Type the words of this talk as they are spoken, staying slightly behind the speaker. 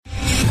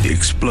The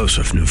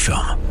explosive new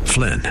film,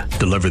 Flynn,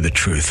 deliver the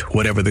truth,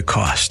 whatever the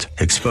cost,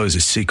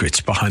 exposes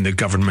secrets behind the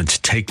government's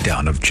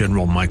takedown of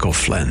General Michael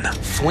Flynn.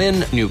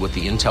 Flynn knew what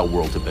the intel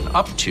world had been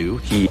up to.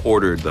 He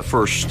ordered the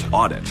first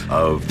audit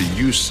of the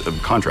use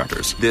of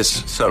contractors.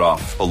 This set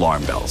off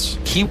alarm bells.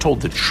 He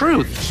told the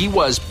truth. He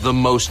was the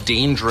most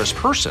dangerous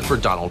person for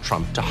Donald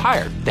Trump to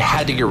hire. They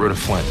had to get rid of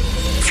Flynn.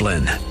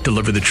 Flynn,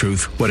 deliver the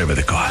truth, whatever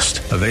the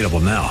cost. Available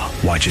now.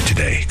 Watch it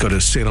today. Go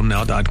to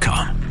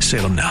salemnow.com.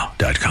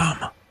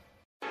 salemnow.com.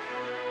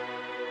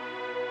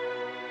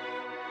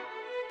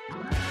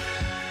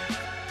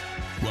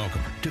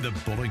 Welcome to the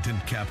Bullington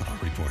Capital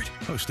Report,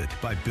 hosted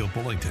by Bill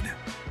Bullington.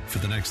 For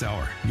the next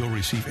hour, you'll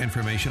receive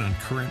information on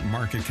current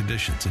market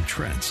conditions and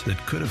trends that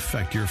could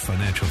affect your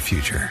financial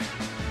future.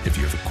 If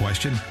you have a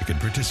question, you can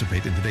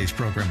participate in today's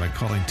program by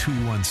calling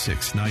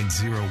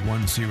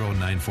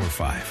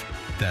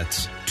 216-901-0945.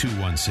 That's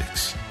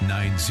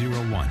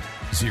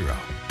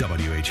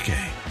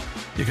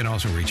 216-901-0WHK. You can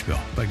also reach Bill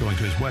by going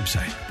to his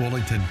website,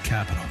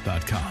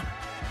 bullingtoncapital.com.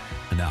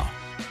 And now,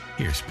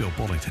 here's Bill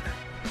Bullington.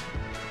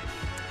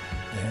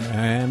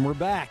 And we're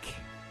back.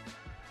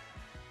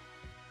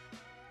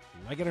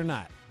 Like it or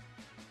not.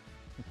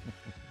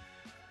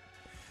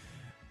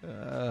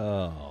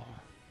 Oh.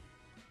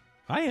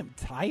 I am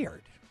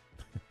tired.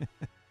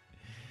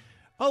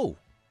 Oh,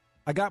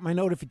 I got my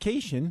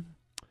notification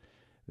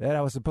that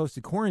I was supposed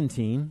to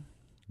quarantine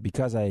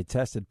because I had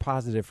tested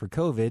positive for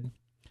COVID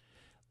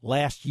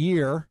last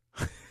year.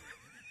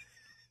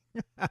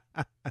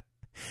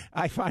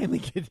 I finally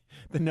get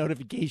the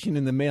notification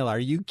in the mail. Are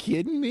you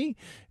kidding me?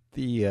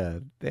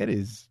 That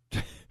is,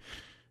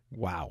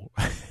 wow.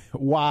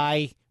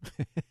 Why?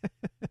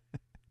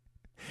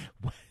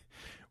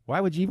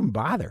 Why would you even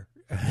bother?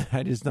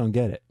 I just don't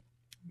get it.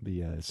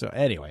 So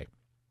anyway,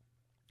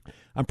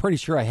 I'm pretty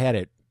sure I had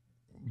it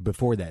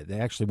before that.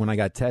 Actually, when I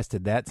got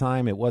tested that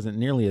time, it wasn't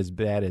nearly as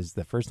bad as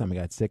the first time I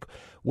got sick,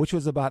 which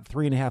was about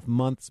 3.5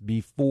 months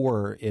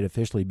before it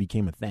officially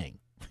became a thing.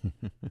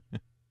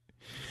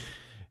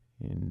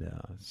 And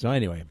so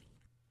anyway,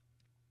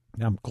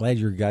 I'm glad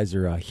you guys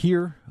are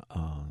here.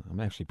 I'm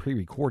actually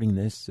pre-recording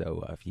this,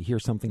 so if you hear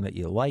something that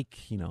you like,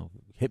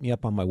 hit me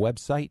up on my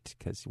website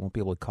because you won't be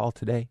able to call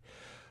today.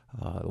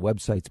 The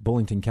website's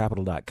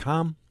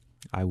bullingtoncapital.com.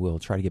 I will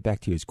try to get back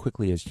to you as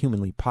quickly as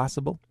humanly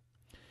possible.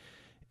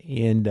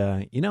 And,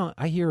 I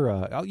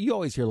hear, you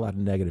always hear a lot of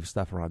negative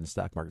stuff around the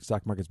stock market.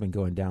 Stock market's been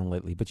going down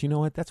lately, but you know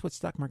what? That's what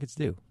stock markets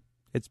do.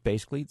 It's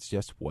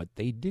just what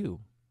they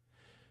do.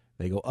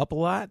 They go up a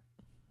lot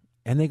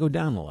and they go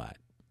down a lot.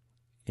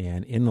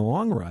 And in the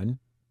long run,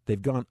 they've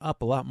gone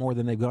up a lot more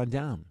than they've gone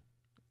down.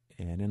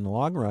 And in the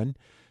long run,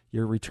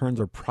 your returns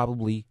are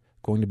probably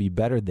going to be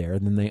better there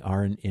than they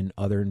are in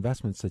other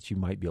investments that you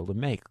might be able to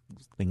make.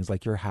 Things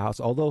like your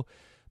house. Although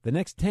the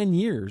next 10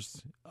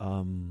 years,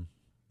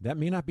 that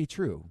may not be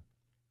true.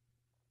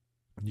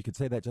 You could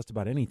say that just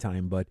about any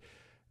time, but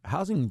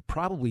housing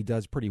probably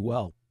does pretty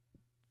well.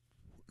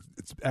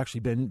 It's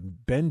actually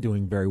been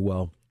doing very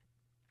well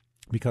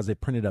because they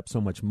printed up so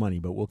much money,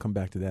 but we'll come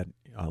back to that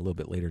a little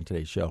bit later in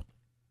today's show.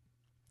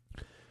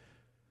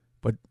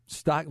 But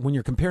when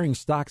you're comparing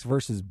stocks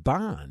versus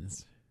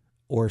bonds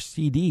or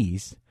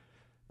CDs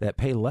that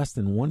pay less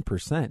than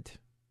 1%,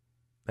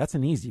 that's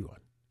an easy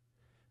one.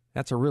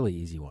 That's a really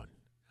easy one.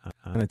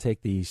 I'm going to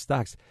take the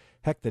stocks.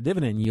 Heck, the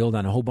dividend yield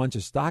on a whole bunch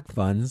of stock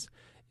funds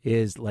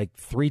is like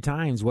 3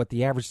 times what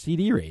the average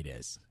CD rate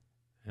is,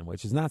 and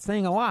which is not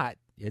saying a lot.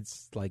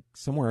 It's like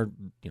somewhere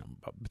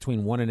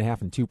between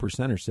 1.5% and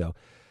 2% or so,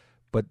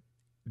 but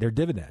they're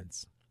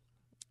dividends,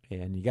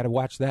 and you got to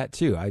watch that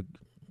too. I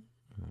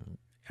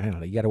don't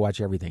know. You got to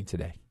watch everything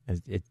today.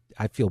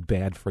 I feel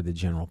bad for the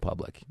general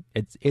public.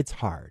 It's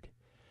hard.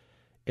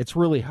 It's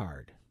really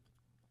hard.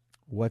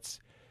 What's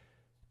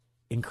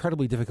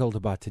incredibly difficult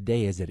about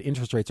today is that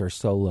interest rates are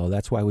so low.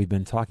 That's why we've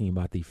been talking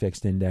about the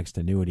fixed indexed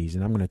annuities,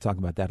 and I'm going to talk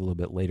about that a little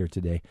bit later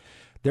today.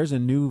 There's a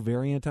new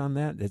variant on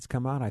that's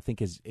come out I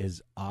think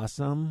is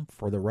awesome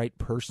for the right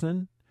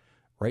person,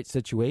 right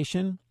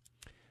situation.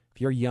 If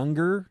you're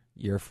younger,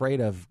 you're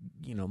afraid of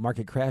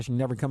market crashing,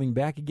 never coming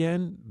back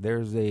again,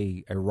 there's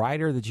a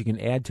rider that you can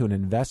add to an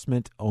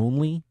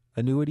investment-only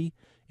annuity.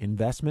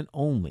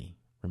 Investment-only.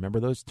 Remember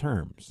those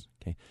terms,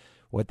 okay?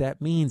 What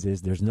that means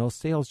is there's no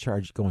sales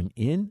charge going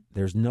in.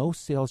 There's no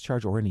sales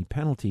charge or any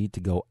penalty to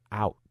go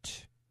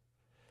out.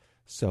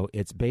 So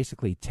it's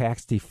basically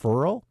tax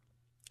deferral.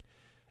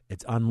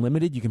 It's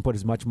unlimited. You can put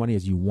as much money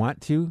as you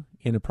want to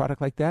in a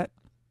product like that.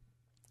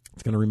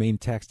 It's going to remain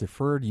tax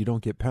deferred. You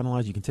don't get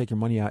penalized. You can take your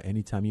money out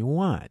anytime you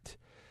want.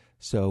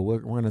 So we're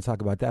going to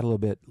talk about that a little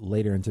bit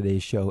later in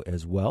today's show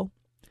as well.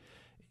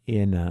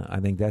 And I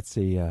think that's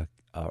a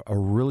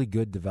really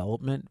good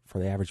development for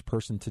the average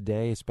person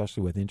today,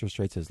 especially with interest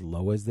rates as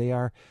low as they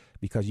are,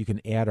 because you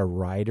can add a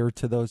rider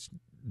to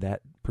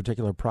that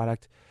particular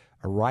product.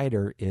 A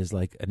rider is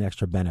like an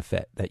extra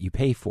benefit that you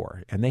pay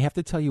for, and they have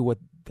to tell you what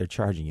they're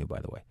charging you,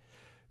 by the way.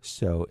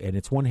 So, and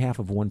it's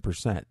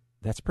 0.5%.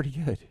 That's pretty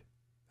good.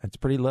 That's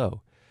pretty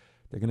low.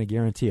 They're going to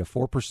guarantee a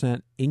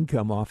 4%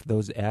 income off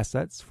those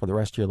assets for the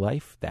rest of your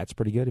life. That's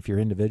pretty good if you're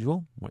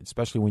individual,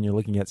 especially when you're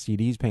looking at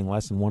CDs paying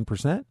less than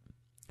 1%.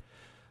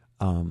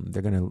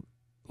 They're going to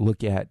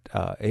look at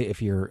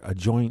if you're a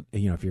joint,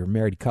 if you're a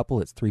married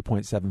couple, it's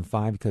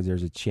 3.75 because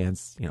there's a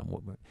chance,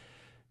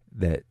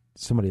 that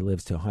somebody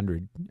lives to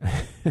 100,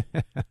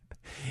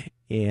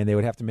 and they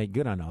would have to make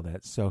good on all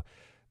that. So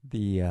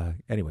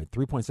anyway,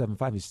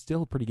 3.75 is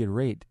still a pretty good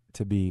rate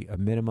to be a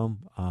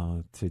minimum.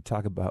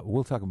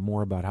 We'll talk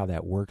more about how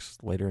that works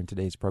later in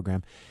today's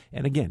program.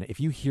 And again, if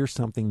you hear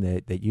something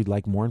that you'd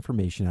like more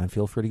information on,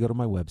 feel free to go to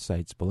my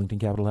website, it's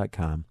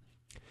bullingtoncapital.com,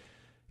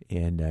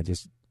 and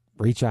just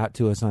reach out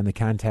to us on the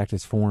contact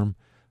us form.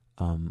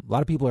 A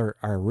lot of people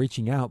are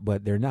reaching out,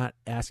 but they're not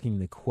asking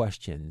the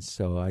questions.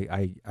 So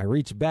I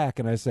reach back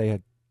and I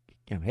say,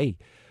 hey,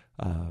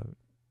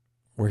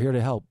 we're here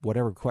to help.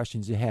 Whatever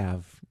questions you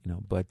have,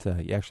 but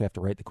you actually have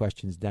to write the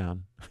questions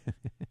down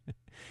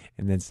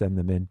and then send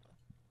them in.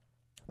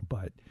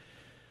 But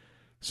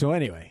so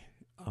anyway,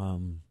 a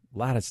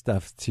lot of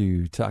stuff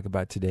to talk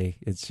about today.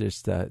 It's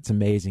just it's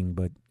amazing.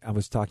 But I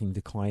was talking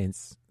to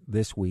clients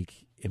this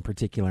week in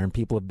particular, and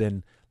people have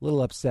been a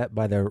little upset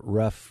by the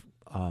rough,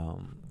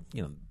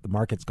 the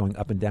market's going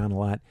up and down a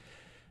lot.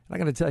 And I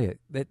got to tell you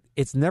that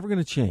it's never going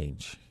to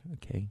change.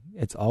 Okay,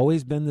 it's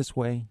always been this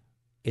way.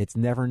 It's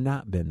never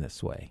not been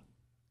this way.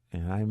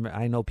 And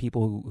I know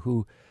people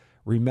who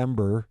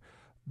remember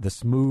the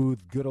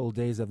smooth, good old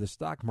days of the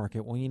stock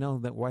market. Well, you know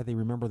that why they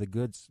remember the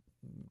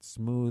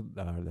smooth,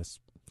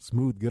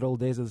 good old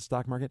days of the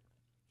stock market?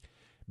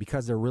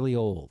 Because they're really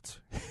old.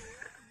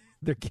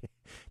 They're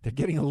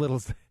getting a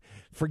little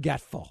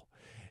forgetful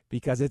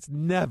because it's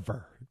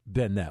never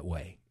been that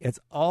way. It's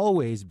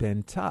always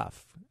been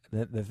tough.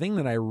 The thing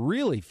that I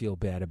really feel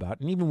bad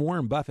about, and even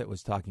Warren Buffett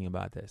was talking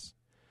about this,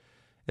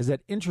 is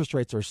that interest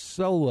rates are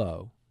so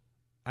low.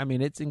 I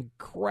mean, it's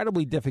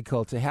incredibly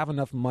difficult to have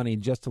enough money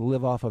just to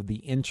live off of the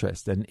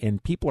interest.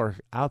 And people are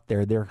out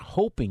there, they're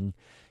hoping,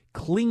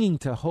 clinging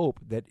to hope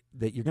that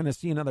you're going to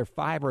see another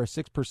 5 or a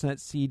 6%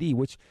 CD,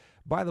 which,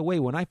 by the way,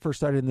 when I first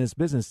started in this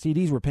business,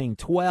 CDs were paying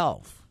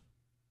 12.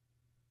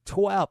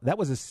 12. That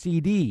was a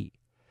CD.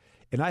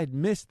 And I had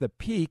missed the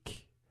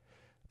peak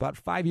about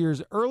 5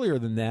 years earlier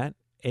than that.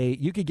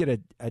 You could get a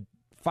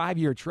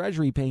 5-year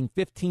treasury paying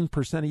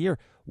 15% a year.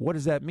 What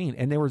does that mean?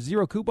 And there were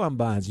zero coupon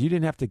bonds. You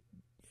didn't have to,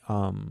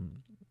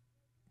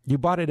 you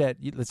bought it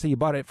let's say you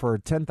bought it for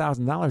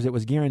 $10,000. It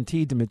was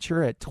guaranteed to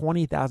mature at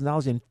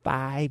 $20,000 in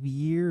 5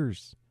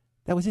 years.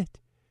 That was it.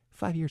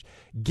 5 years.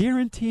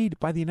 Guaranteed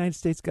by the United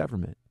States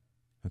government.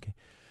 Okay.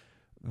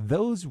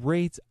 Those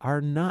rates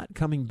are not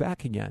coming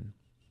back again.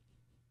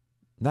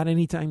 Not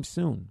anytime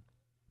soon.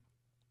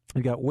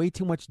 We've got way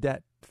too much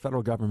debt,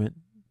 federal government,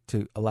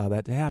 to allow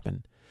that to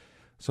happen.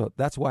 So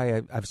that's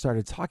why I've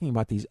started talking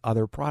about these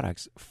other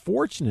products.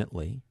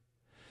 Fortunately,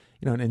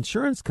 an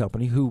insurance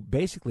company who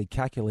basically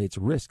calculates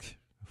risk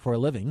for a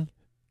living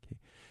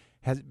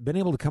has been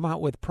able to come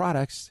out with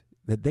products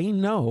that they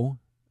know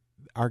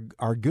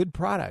are good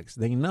products.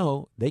 They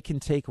know they can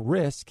take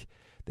risk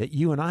that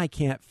you and I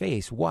can't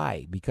face.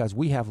 Why? Because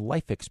we have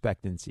life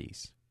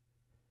expectancies.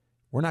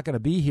 We're not going to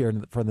be here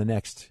for the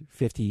next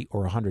 50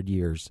 or 100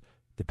 years,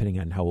 depending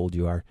on how old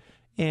you are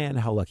and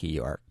how lucky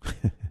you are.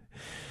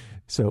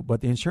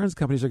 But the insurance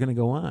companies are going to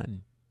go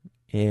on,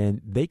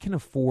 and they can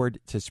afford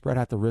to spread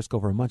out the risk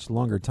over a much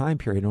longer time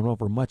period. And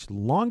over much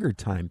longer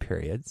time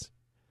periods,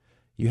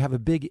 you have a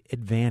big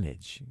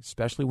advantage,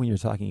 especially when you're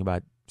talking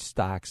about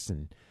stocks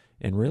and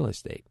real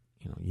estate.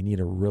 You need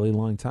a really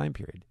long time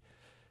period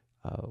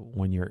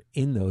when you're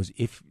in those.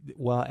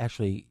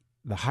 Actually,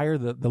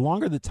 the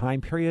longer the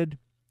time period,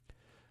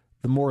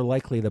 the more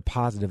likely the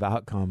positive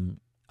outcome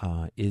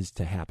is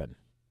to happen.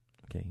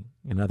 Okay.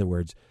 In other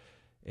words,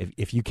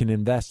 if you can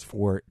invest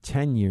for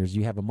 10 years,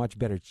 you have a much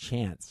better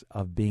chance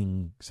of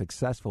being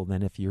successful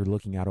than if you're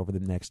looking out over the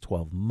next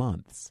 12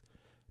 months,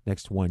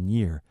 next 1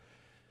 year.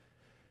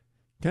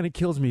 Kind of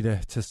kills me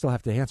to still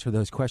have to answer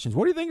those questions.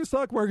 What do you think the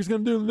stock market's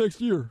going to do in the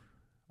next year?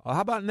 How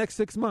about next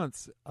 6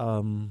 months?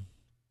 You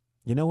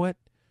know what?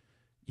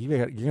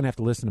 You're going to have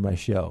to listen to my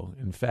show.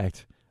 In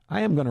fact,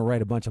 I am going to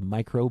write a bunch of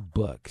micro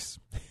books.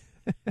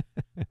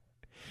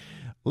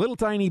 Little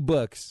tiny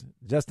books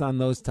just on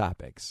those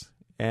topics.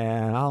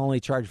 And I'll only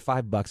charge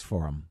 $5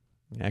 for them.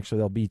 Actually,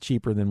 they'll be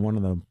cheaper than one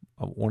of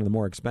the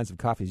more expensive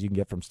coffees you can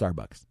get from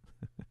Starbucks.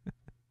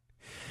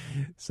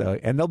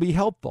 And they'll be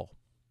helpful.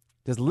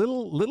 Just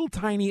little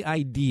tiny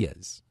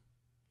ideas.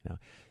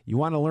 You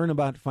want to learn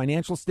about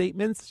financial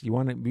statements,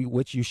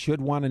 which you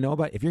should want to know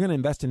about. If you're going to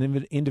invest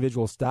in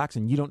individual stocks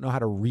and you don't know how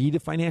to read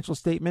a financial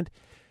statement,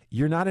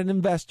 you're not an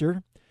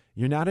investor,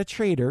 you're not a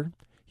trader,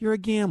 you're a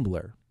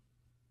gambler.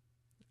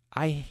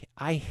 I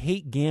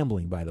hate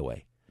gambling, by the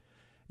way.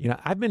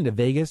 I've been to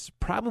Vegas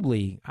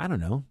probably,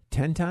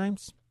 10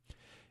 times.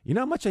 You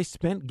know how much I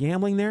spent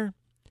gambling there?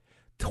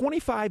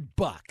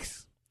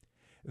 $25.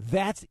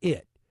 That's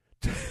it.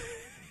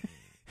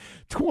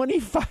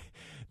 25.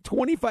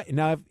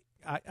 Now,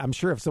 I'm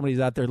sure if somebody's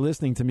out there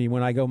listening to me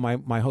when I go,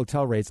 my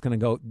hotel rate's going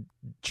to go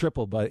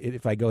triple, but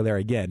if I go there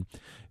again.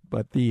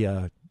 But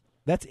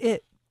that's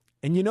it.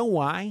 And you know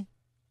why?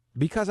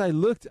 Because I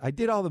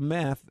did all the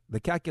math, the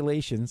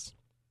calculations,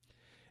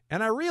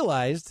 and I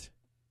realized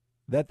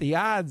that the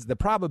odds, the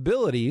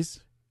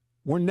probabilities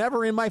were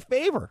never in my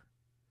favor.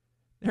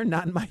 They're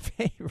not in my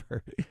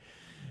favor.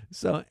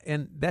 So,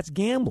 and that's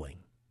gambling,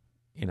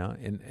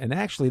 and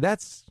actually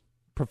that's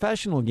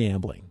professional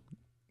gambling.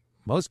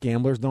 Most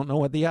gamblers don't know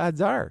what the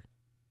odds are.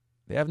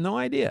 They have no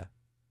idea.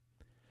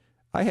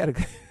 I had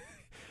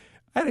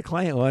a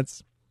client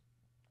once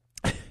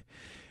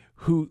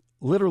who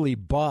literally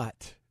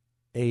bought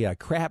a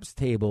craps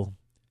table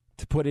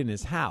to put in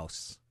his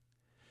house.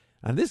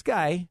 And this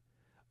guy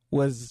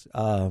was,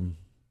 by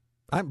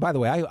the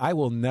way, I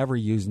will never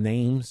use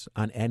names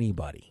on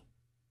anybody.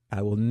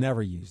 I will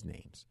never use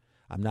names.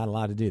 I'm not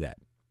allowed to do that.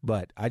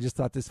 But I just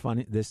thought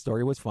this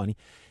story was funny.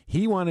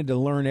 He wanted to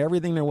learn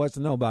everything there was to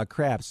know about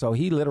craps, so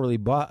he literally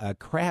bought a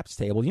craps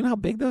table. You know how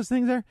big those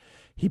things are?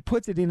 He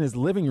puts it in his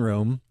living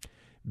room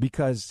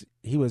because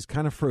he was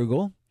kind of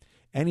frugal,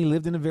 and he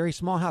lived in a very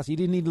small house. He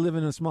didn't need to live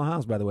in a small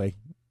house, by the way.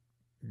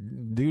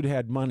 Dude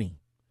had money,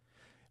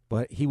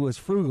 but he was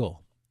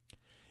frugal.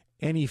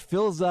 And he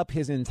fills up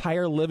his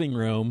entire living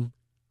room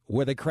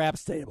with a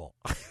craps table.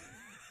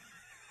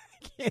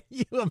 Can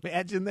you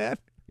imagine that?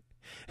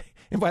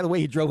 And by the way,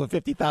 he drove a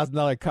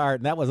 $50,000 car,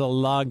 and that was a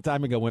long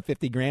time ago when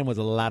 $50,000 was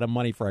a lot of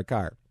money for a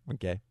car.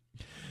 Okay.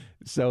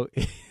 So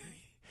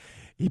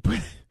he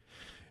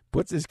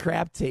puts his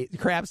craps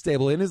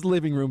table in his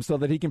living room so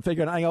that he can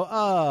figure it out. I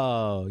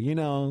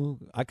go,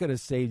 I could have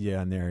saved you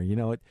on there.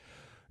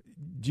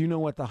 Do you know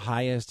what the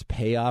highest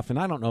payoff, and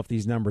I don't know if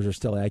these numbers are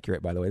still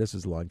accurate, by the way. This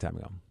was a long time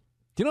ago.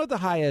 Do you know what the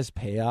highest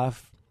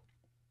payoff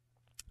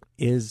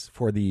is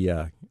for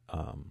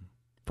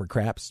for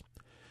craps?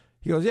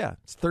 He goes, yeah,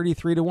 it's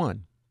 33 to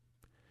 1.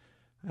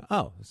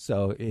 Oh,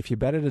 so if you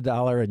bet at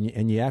 $1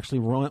 and you actually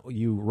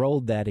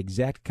rolled that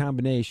exact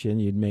combination,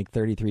 you'd make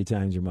 33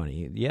 times your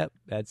money. Yep,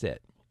 that's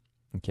it.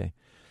 Okay.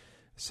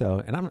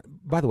 So, and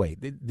by the way,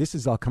 this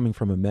is all coming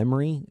from a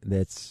memory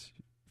that's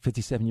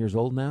 57 years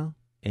old now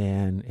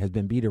and has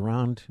been beat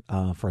around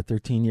for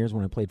 13 years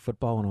when I played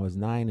football when I was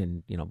 9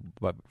 and,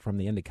 but from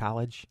the end of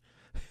college.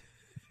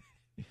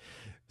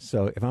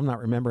 So if I'm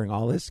not remembering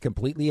all this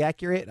completely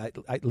accurate,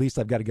 at least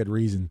I've got a good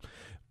reason.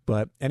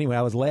 But anyway,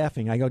 I was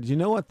laughing. I go, do you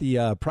know what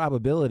the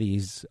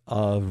probabilities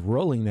of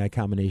rolling that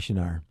combination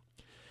are?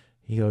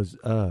 He goes,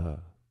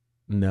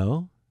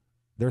 no,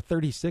 they're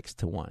 36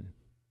 to 1.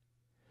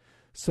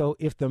 So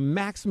if the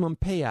maximum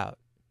payout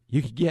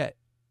you could get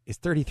is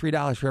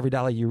 $33 for every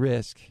dollar you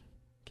risk,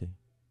 okay,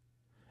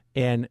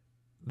 and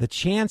the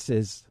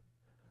chances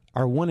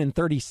are 1 in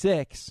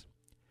 36,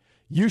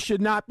 you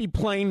should not be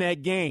playing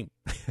that game.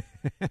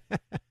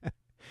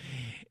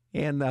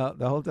 And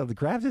the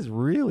craps is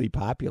really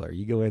popular.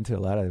 You go into a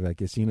lot of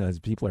casinos,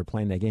 people are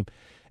playing that game.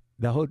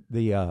 The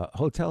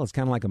hotel is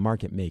kind of like a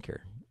market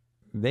maker.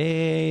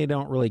 They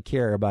don't really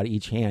care about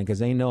each hand because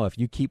they know if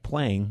you keep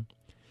playing,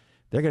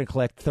 they're going to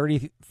collect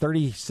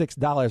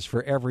 $36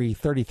 for every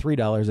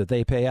 $33 that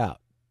they pay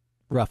out,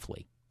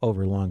 roughly,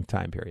 over a long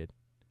time period.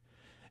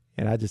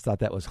 And I just thought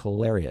that was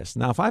hilarious.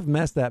 Now, if I've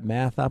messed that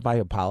math up, I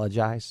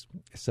apologize.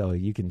 So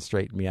you can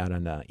straighten me out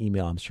on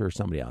email. I'm sure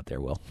somebody out there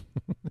will.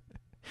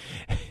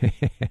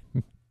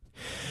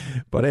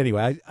 But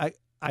anyway,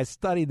 I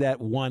studied that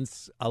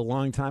once a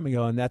long time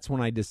ago, and that's when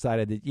I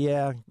decided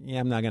that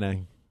I'm not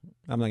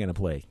gonna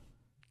play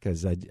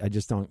because I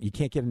just don't. You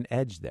can't get an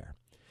edge there.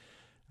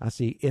 I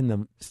see in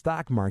the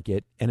stock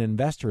market, an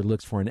investor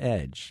looks for an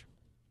edge.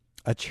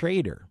 A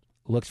trader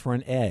looks for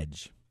an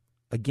edge.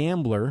 A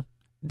gambler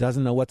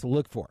doesn't know what to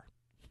look for.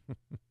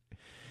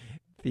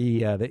 They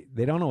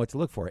don't know what to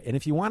look for. And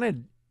if you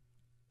wanted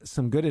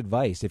some good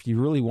advice, if you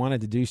really wanted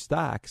to do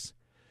stocks,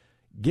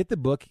 get the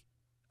book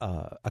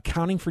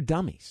Accounting for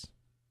Dummies.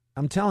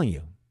 I'm telling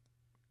you,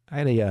 I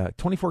had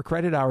 24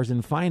 credit hours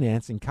in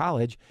finance in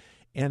college,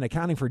 and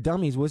Accounting for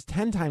Dummies was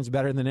 10 times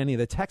better than any of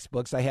the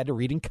textbooks I had to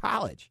read in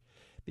college.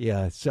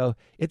 Yeah, so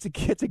it's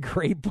a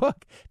great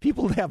book.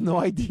 People have no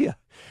idea,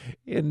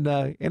 and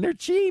they're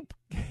cheap.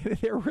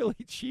 They're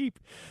really cheap.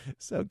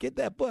 So get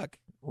that book,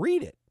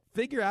 read it,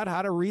 figure out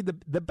how to read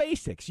the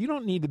basics. You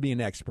don't need to be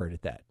an expert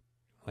at that.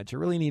 What you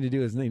really need to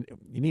do is you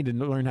need to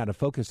learn how to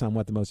focus on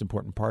what the most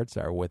important parts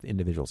are with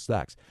individual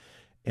stocks.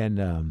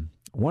 And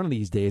one of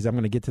these days, I'm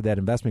going to get to that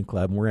investment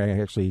club where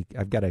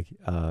I've got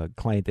a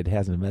client that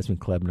has an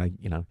investment club,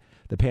 and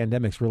the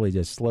pandemic's really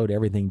just slowed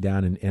everything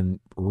down and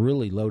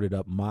really loaded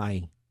up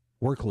my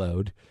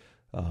workload.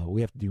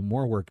 We have to do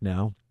more work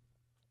now.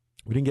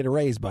 We didn't get a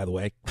raise, by the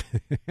way.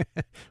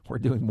 We're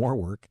doing more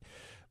work,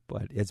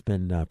 but it's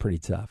been pretty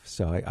tough.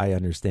 So I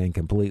understand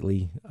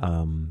completely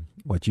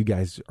what you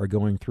guys are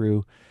going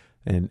through.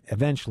 And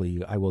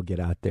eventually I will get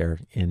out there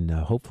and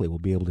hopefully we'll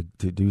be able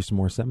to do some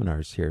more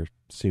seminars here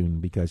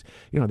soon because,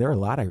 there are a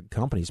lot of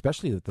companies,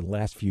 especially the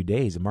last few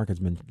days, the market's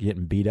been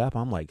getting beat up.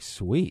 I'm like,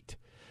 sweet.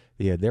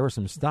 there were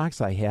some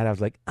stocks I had. I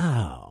was like,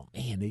 oh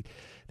man,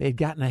 they had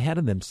gotten ahead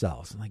of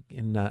themselves. Like,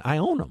 and I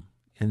own them,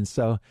 and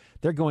so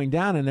they're going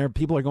down, and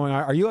people are going,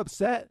 "Are you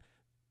upset?"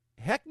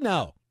 Heck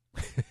no.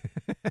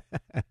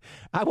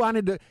 I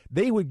wanted to.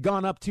 They would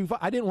gone up too far.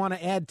 I didn't want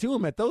to add to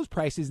them at those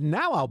prices.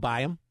 Now I'll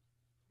buy them.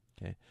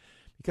 Okay,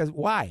 because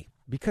why?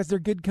 Because they're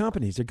good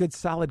companies. They're good,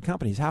 solid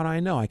companies. How do I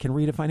know? I can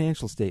read a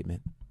financial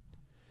statement.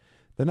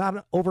 They're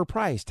not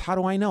overpriced. How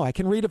do I know? I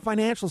can read a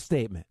financial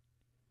statement.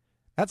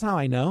 That's how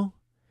I know.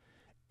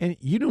 And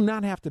you do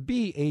not have to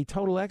be a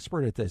total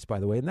expert at this,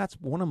 by the way. And that's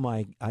one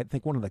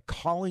of the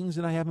callings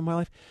that I have in my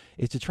life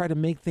is to try to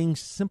make things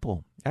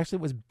simple. Actually,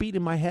 it was beat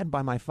in my head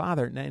by my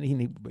father, and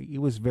he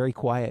was very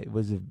quiet. It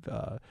was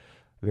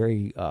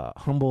very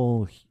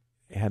humble,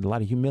 had a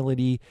lot of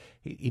humility.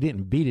 He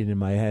didn't beat it in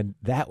my head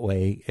that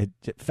way. It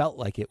felt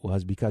like it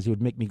was, because he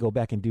would make me go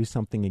back and do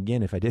something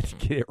again if I didn't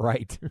get it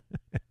right.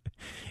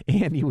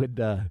 And he would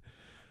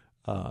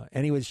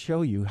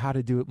show you how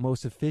to do it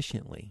most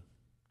efficiently.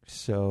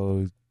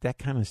 So that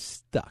kind of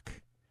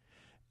stuck.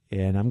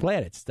 And I'm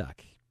glad it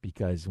stuck,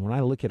 because when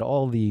I look at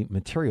all the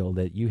material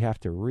that you have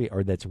to read,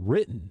 or that's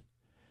written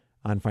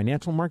on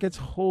financial markets,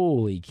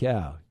 holy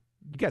cow.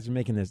 You guys are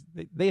making this,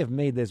 they have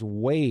made this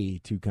way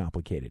too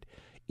complicated.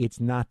 It's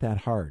not that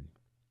hard.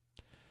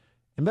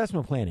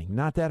 Investment planning,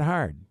 not that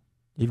hard.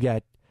 You've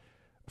got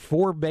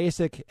 4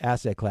 basic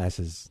asset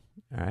classes,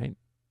 all right?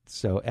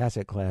 So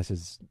asset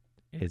classes,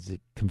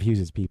 it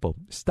confuses people.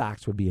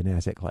 Stocks would be an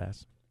asset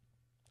class.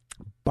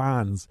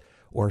 Bonds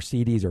or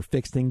CDs or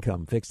fixed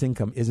income. Fixed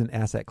income is an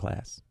asset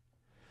class.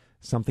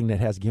 Something that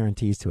has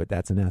guarantees to it,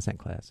 that's an asset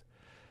class.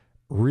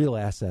 Real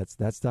assets,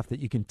 that's stuff that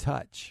you can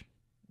touch.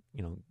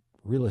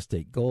 Real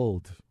estate,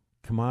 gold,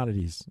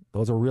 commodities,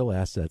 those are real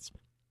assets.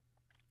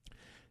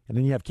 And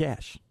then you have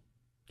cash.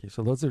 Okay,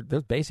 so those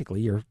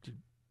basically your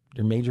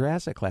major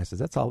asset classes.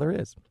 That's all there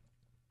is.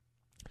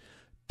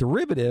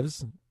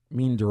 Derivatives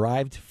mean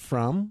derived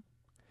from.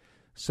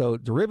 So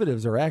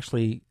derivatives are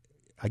actually,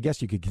 I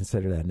guess you could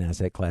consider that an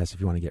asset class if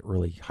you want to get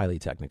really highly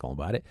technical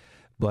about it.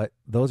 But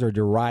those are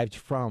derived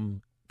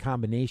from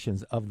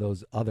combinations of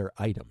those other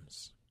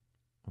items.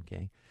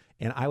 Okay?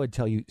 And I would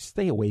tell you,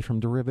 stay away from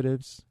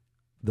derivatives.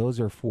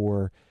 Those are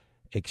for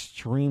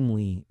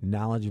extremely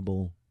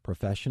knowledgeable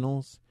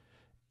professionals.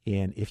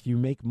 And if you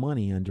make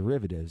money on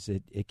derivatives,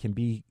 it can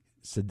be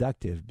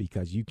seductive,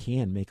 because you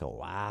can make a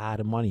lot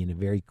of money in a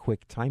very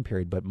quick time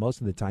period, but most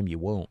of the time you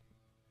won't.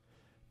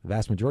 The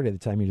vast majority of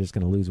the time, you're just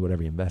going to lose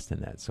whatever you invest in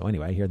that. So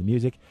anyway, I hear the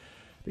music.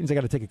 Means I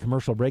got to take a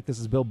commercial break. This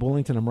is Bill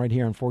Bullington. I'm right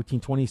here on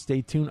 1420.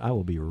 Stay tuned. I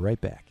will be right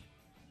back.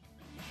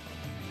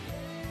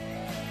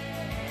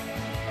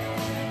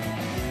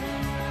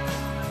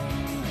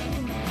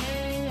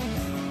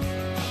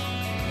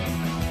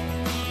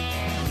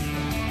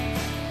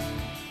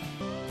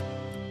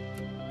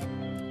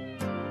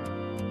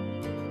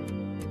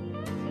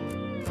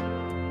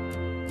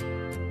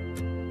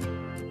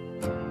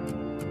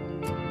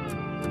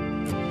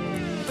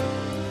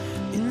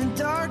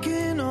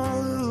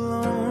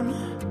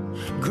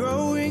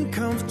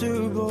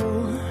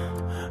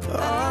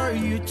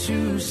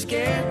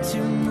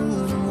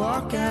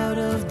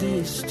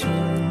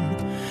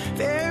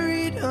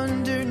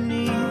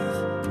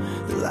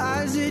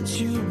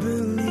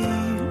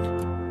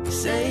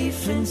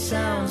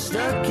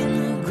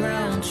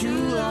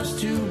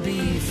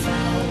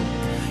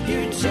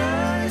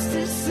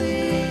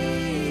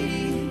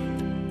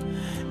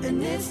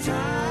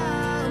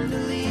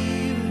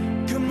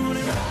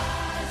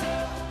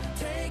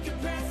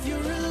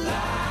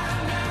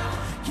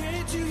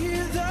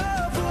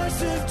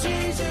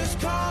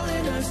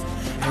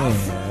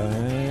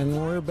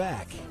 And we're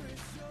back.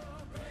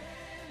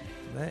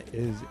 That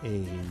is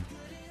a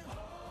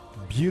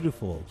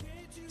beautiful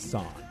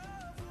song.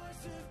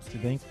 Do you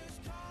think?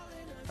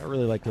 I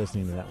really like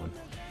listening to that one.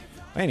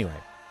 Anyway,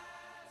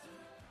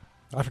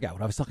 I forgot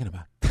what I was talking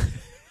about.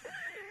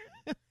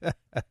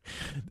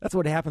 That's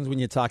what happens when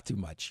you talk too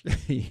much.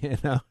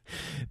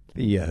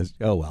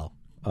 Oh well.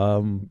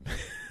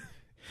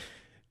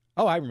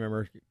 I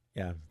remember.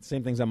 Yeah,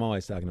 same things I'm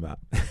always talking about.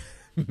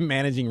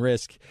 Managing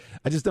risk.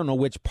 I just don't know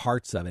which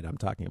parts of it I'm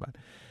talking about.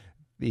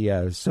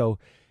 So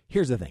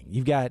here's the thing.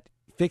 You've got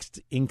fixed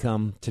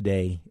income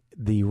today.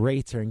 The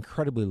rates are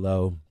incredibly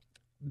low.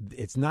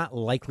 It's not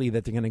likely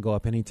that they're going to go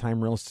up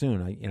anytime real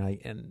soon.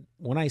 And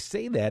when I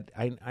say that,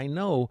 I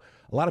know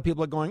a lot of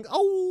people are going,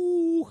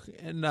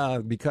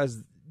 and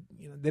because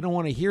they don't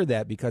want to hear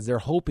that, because they're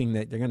hoping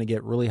that they're going to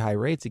get really high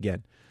rates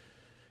again.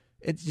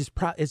 It's just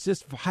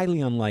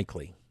highly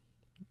unlikely.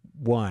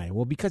 Why?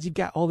 Well, because you've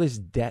got all this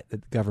debt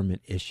that the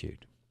government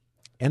issued.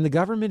 And the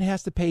government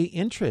has to pay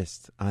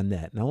interest on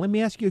that. Now, let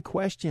me ask you a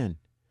question.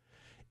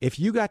 If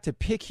you got to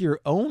pick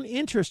your own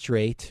interest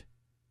rate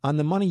on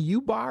the money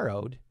you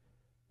borrowed,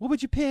 what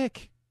would you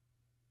pick?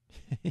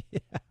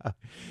 Yeah,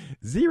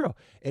 0.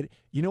 And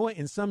you know what?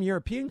 In some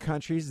European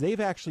countries,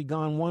 they've actually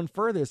gone one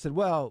further. Said,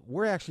 well,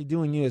 we're actually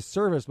doing you a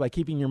service by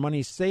keeping your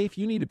money safe.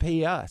 You need to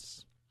pay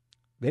us.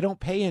 They don't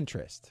pay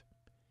interest.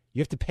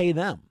 You have to pay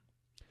them.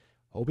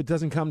 Hope it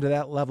doesn't come to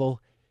that level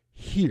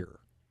here.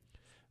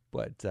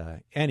 But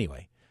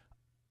anyway,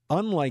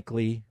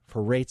 unlikely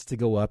for rates to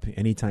go up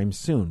anytime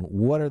soon.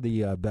 What are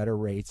the better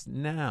rates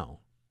now?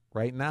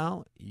 Right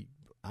now,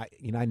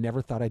 I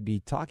never thought I'd be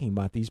talking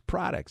about these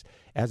products.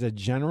 As a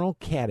general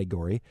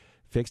category,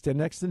 fixed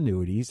indexed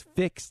annuities,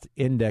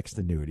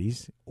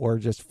 or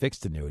just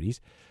fixed annuities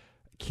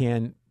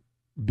can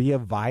be a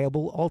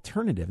viable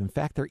alternative. In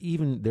fact,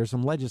 there's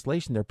some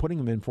legislation, they're putting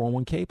them in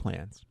 401k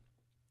plans.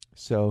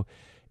 So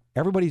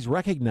everybody's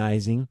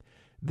recognizing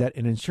that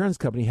an insurance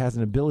company has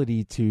an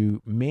ability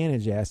to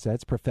manage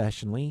assets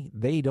professionally.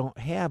 They don't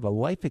have a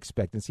life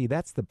expectancy.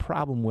 That's the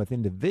problem with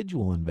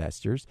individual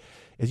investors,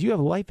 is you have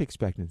a life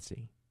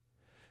expectancy.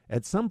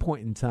 At some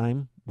point in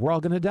time, we're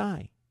all going to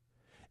die.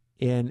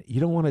 And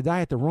you don't want to die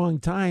at the wrong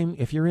time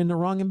if you're in the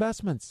wrong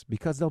investments,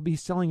 because they'll be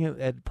selling it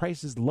at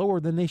prices lower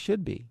than they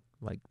should be,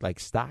 like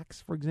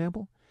stocks, for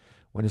example.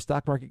 When the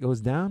stock market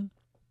goes down,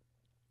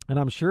 and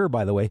I'm sure,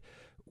 by the way,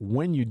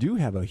 when you do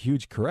have a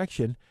huge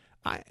correction,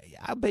 I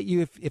bet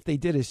you if they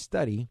did a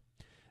study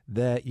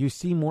that you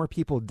see more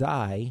people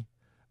die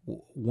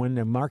when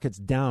the market's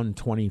down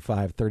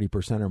 25,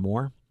 30% or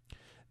more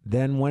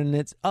than when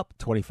it's up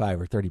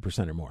 25 or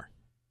 30% or more.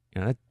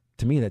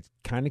 To me, that's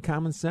kind of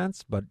common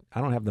sense, but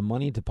I don't have the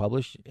money to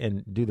publish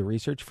and do the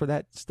research for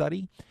that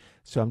study.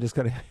 So I'm just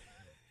going to,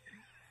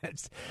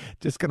 it's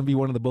just going to be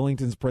one of the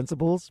Bullington's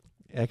principles.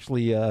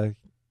 Actually, that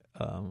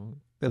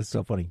is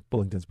so funny.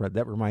 Bullington's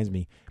principle. That reminds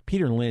me,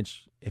 Peter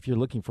Lynch, if you're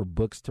looking for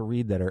books to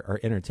read that are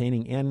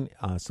entertaining and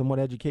somewhat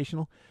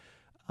educational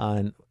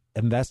on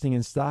investing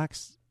in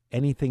stocks,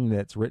 anything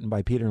that's written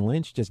by Peter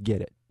Lynch, just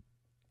get it.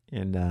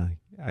 And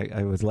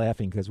I was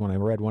laughing because when I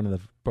read one of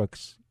the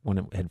books, when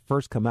it had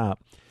first come out,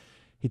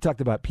 he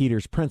talked about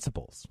Peter's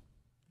principles.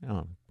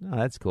 Oh,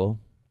 that's cool.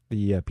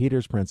 The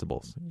Peter's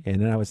principles.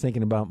 And then I was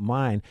thinking about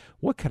mine.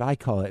 What could I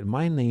call it?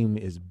 My name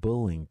is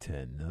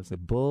Bullington. I was like,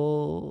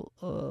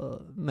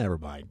 never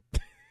mind.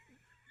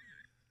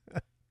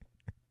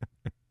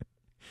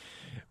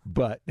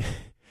 But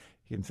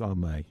it's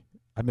on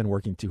I've been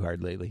working too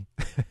hard lately.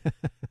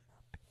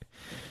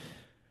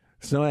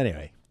 So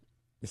anyway,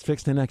 these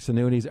fixed index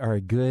annuities are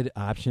a good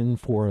option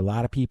for a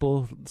lot of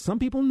people. Some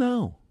people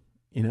know,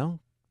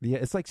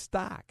 it's like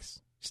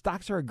stocks.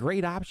 Stocks are a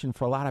great option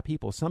for a lot of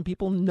people. Some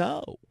people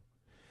know.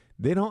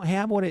 They don't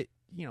have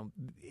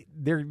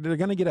they're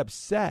going to get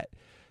upset.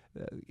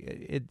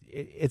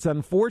 It's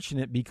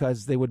unfortunate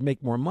because they would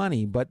make more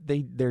money, but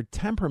their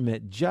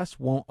temperament just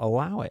won't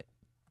allow it.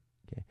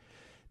 Okay.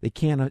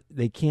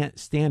 They can't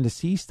stand to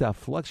see stuff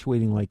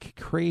fluctuating like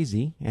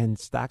crazy, and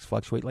stocks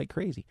fluctuate like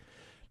crazy.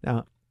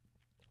 Now,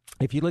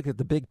 if you look at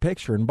the big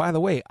picture, and by the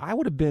way, I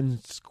would have been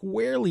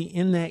squarely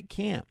in that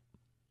camp.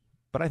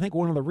 But I think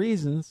one of the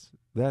reasons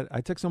that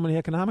I took so many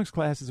economics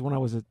classes when I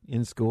was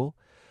in school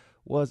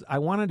was I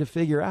wanted to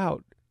figure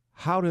out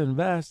how to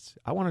invest.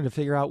 I wanted to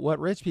figure out what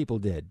rich people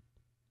did.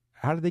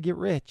 How did they get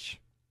rich?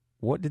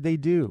 What did they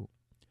do?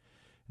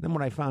 And then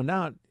what I found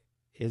out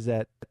is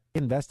that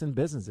they invest in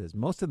businesses.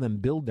 Most of them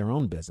build their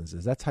own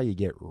businesses. That's how you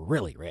get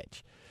really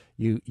rich.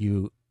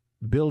 You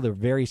build a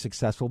very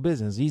successful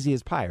business. Easy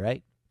as pie,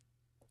 right?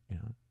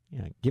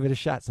 Give it a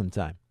shot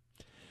sometime.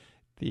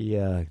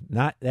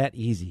 Not that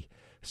easy.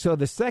 So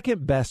the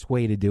second best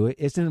way to do it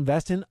is to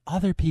invest in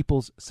other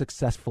people's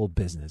successful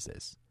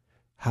businesses.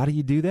 How do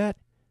you do that?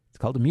 It's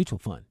called a mutual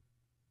fund.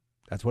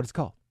 That's what it's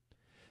called.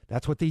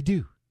 That's what they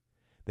do.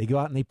 They go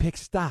out and they pick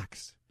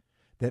stocks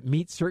that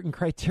meet certain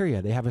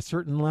criteria. They have a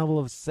certain level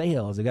of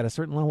sales. They got a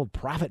certain level of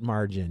profit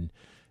margin.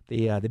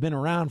 They've been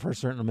around for a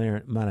certain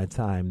amount of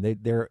time.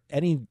 They're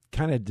any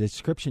kind of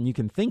description you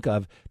can think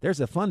of.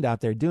 There's a fund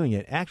out there doing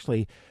it.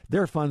 Actually,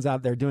 there are funds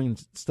out there doing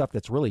stuff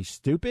that's really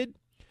stupid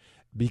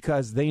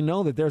because they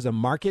know that there's a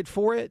market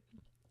for it.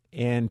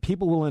 And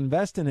people will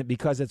invest in it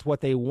because it's what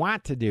they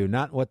want to do,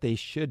 not what they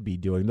should be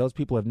doing. Those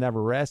people have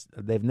never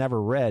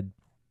read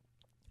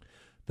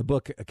the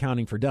book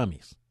Accounting for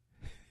Dummies.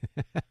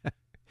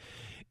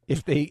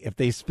 If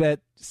they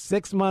spent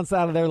 6 months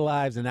out of their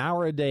lives, an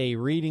hour a day,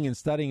 reading and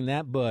studying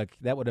that book,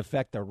 that would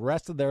affect the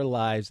rest of their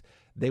lives.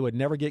 They would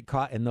never get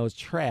caught in those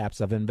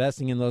traps of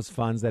investing in those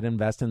funds that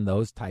invest in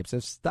those types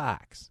of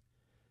stocks.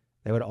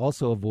 They would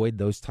also avoid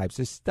those types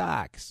of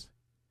stocks.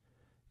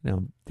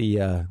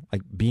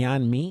 Like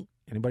Beyond Meat.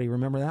 Anybody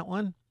remember that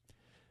one?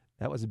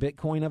 That was a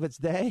Bitcoin of its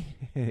day.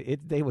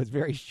 Its day was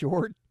very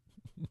short.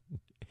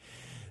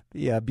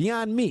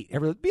 Beyond Meat.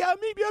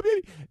 Beyond Meat.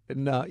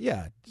 And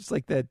just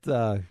like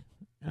that.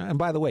 And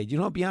by the way, do you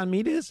know what Beyond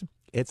Meat is?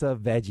 It's a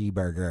veggie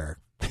burger.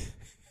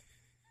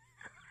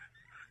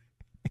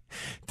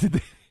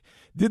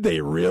 Did they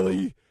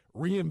really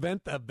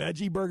reinvent the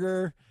veggie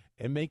burger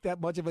and make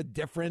that much of a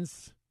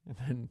difference?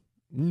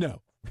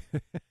 No.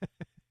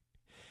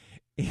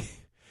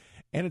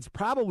 And it's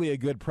probably a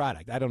good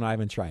product. I don't know. I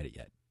haven't tried it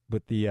yet.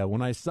 But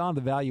when I saw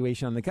the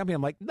valuation on the company,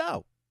 I'm like,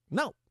 no,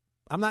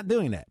 I'm not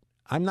doing that.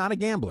 I'm not a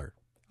gambler.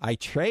 I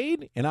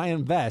trade and I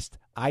invest.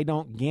 I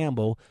don't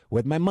gamble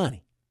with my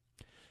money.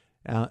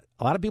 A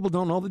lot of people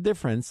don't know the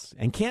difference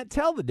and can't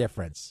tell the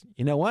difference.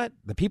 You know what?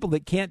 The people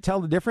that can't tell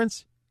the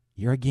difference,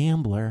 You're a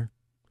gambler.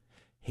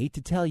 Hate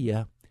to tell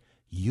you,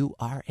 you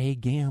are a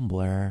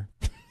gambler.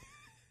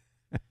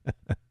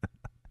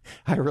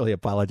 I really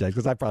apologize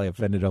because I probably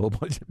offended a whole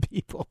bunch of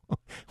people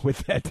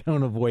with that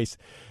tone of voice.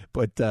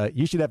 But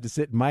you should have to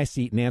sit in my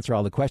seat and answer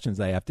all the questions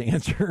I have to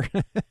answer.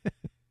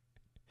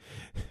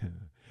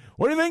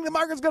 What do you think the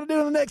market's going to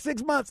do in the next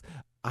 6 months?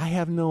 I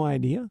have no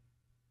idea.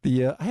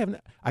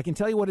 I can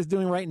tell you what it's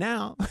doing right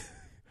now.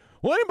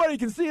 Well, anybody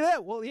can see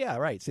that. Well, yeah,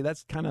 right. See,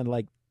 that's kind of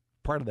like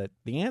part of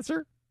the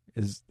answer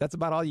is that's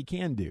about all you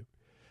can do.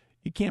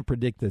 You can't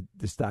predict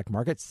the stock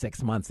market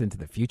 6 months into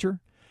the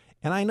future.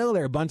 And I know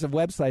there are a bunch of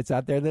websites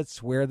out there that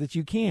swear that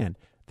you can.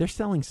 They're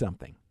selling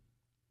something.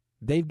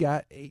 They've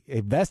got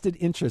a vested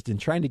interest in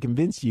trying to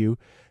convince you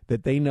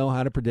that they know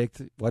how to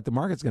predict what the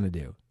market's going to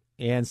do.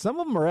 And some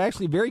of them are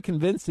actually very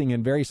convincing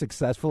and very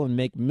successful and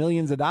make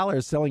millions of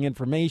dollars selling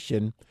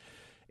information.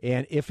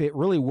 And if it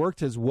really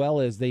worked as well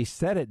as they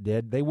said it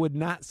did, they would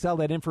not sell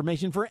that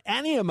information for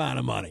any amount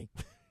of money.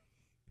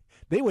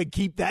 They would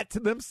keep that to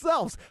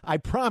themselves. I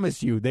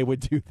promise you they would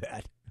do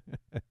that.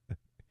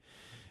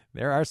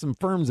 There are some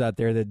firms out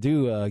there that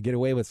do get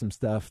away with some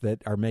stuff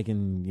that are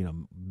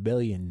making,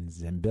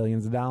 billions and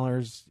billions of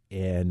dollars.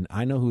 And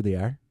I know who they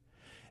are.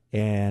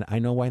 And I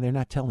know why they're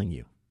not telling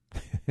you.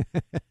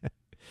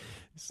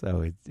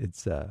 So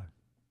it's a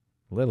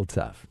little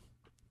tough.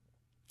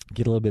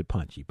 Get a little bit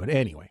punchy. But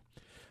anyway,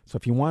 so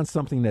if you want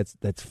something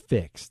that's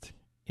fixed,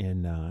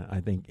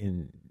 I think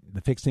in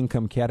the fixed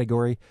income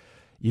category,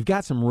 you've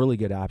got some really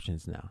good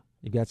options now.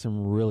 You've got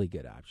some really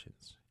good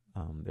options.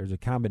 There's a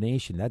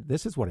combination.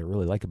 This is what I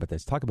really like about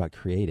this. Talk about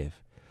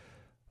creative.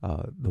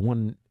 The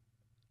one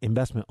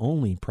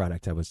investment-only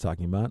product I was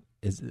talking about,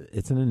 it's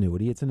an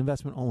annuity. It's an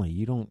investment only.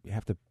 You don't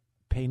have to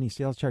pay any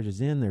sales charges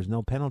in. There's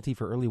no penalty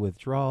for early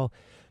withdrawal.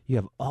 You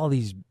have all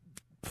these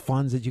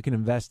funds that you can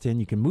invest in.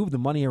 You can move the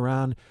money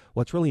around.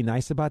 What's really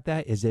nice about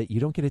that is that you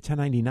don't get a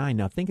 1099.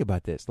 Now, think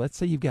about this. Let's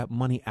say you've got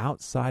money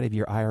outside of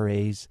your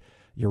IRAs,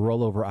 your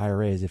rollover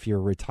IRAs, if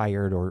you're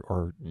retired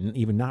or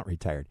even not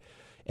retired,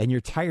 and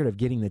you're tired of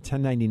getting the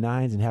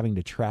 1099s and having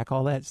to track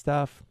all that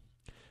stuff,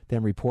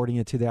 then reporting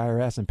it to the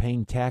IRS and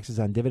paying taxes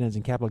on dividends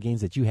and capital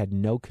gains that you had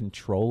no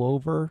control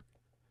over,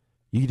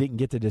 you didn't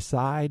get to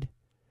decide.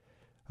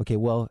 Okay,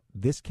 well,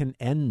 this can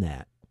end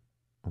that.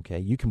 Okay,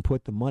 you can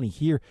put the money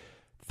here,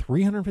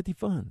 350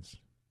 funds,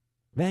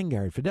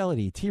 Vanguard,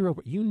 Fidelity, T. Rowe,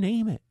 you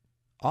name it.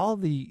 All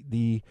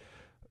the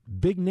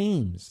big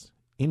names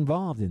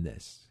involved in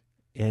this.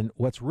 And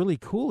what's really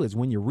cool is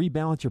when you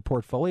rebalance your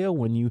portfolio,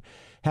 when you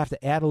have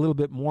to add a little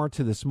bit more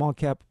to the small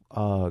cap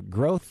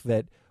growth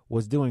that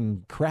was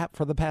doing crap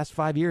for the past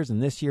 5 years,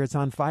 and this year it's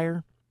on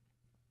fire.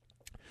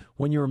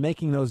 When you were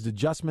making those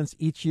adjustments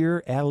each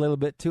year, add a little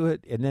bit to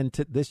it, and then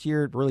this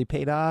year it really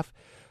paid off.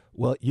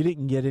 Well, you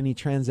didn't get any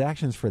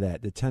transactions for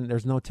that.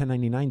 There's no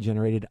 1099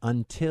 generated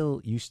until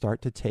you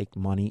start to take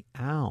money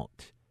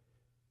out.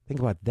 Think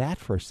about that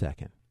for a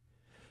second.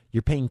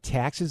 You're paying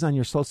taxes on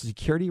your Social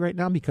Security right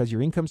now because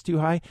your income's too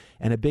high,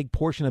 and a big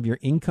portion of your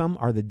income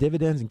are the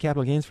dividends and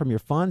capital gains from your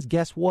funds.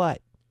 Guess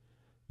what?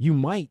 You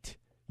might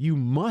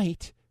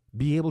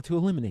be able to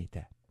eliminate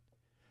that.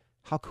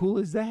 How cool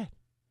is that?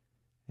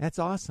 That's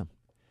awesome.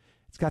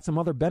 It's got some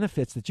other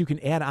benefits that you can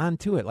add on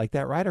to it, like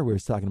that rider we were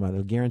talking about.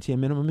 It'll guarantee a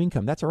minimum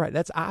income. That's all right.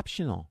 That's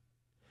optional.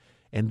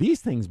 And these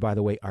things, by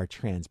the way, are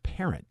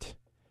transparent.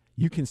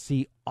 You can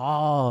see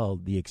all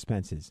the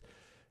expenses,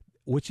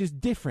 which is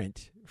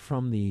different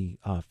from the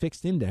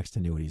fixed indexed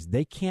annuities.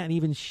 They can't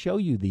even show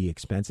you the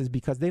expenses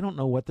because they don't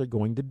know what they're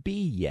going to be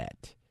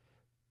yet.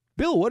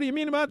 Bill, what do you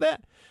mean about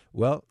that?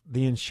 Well,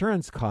 the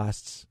insurance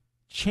costs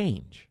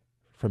change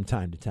from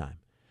time to time.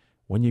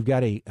 When you've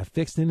got a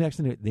fixed index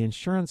annuity, the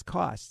insurance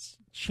costs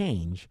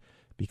change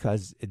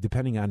because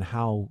depending on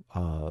how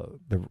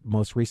the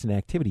most recent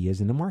activity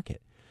is in the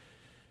market.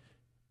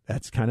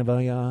 That's kind of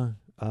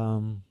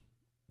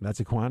that's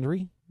a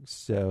quandary.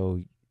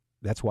 So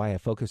that's why I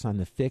focus on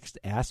the fixed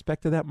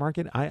aspect of that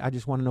market. I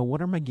just want to know,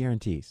 what are my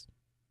guarantees?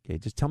 Okay,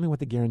 just tell me what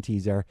the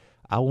guarantees are.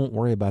 I won't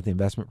worry about the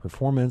investment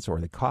performance or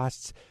the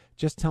costs.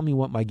 Just tell me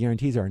what my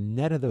guarantees are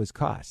net of those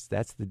costs.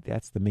 That's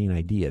the main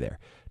idea there.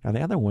 Now,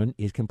 the other one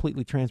is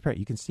completely transparent.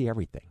 You can see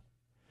everything.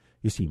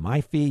 You see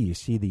my fee. You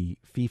see the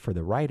fee for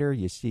the writer.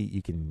 You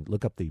can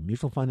look up the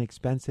mutual fund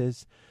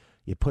expenses.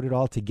 You put it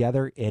all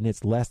together, and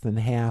it's less than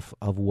half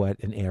of what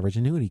an average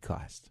annuity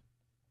costs.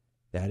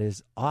 That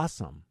is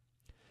awesome.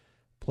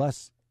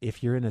 Plus,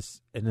 if you're in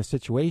a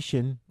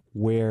situation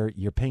where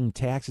you're paying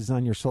taxes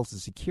on your Social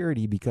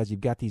Security because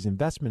you've got these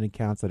investment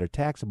accounts that are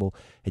taxable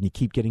and you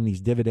keep getting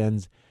these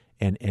dividends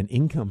and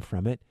income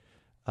from it,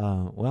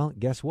 well,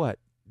 guess what?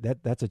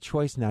 That's a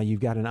choice now. You've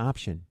got an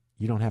option.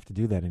 You don't have to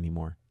do that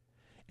anymore.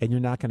 And you're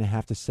not going to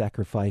have to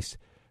sacrifice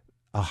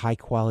a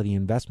high-quality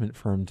investment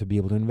firm to be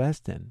able to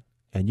invest in.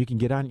 And you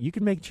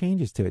can make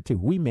changes to it, too.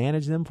 We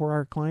manage them for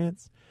our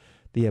clients.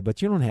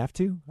 But you don't have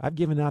to. I've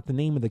given out the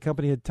name of the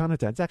company a ton of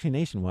times. It's actually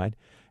nationwide,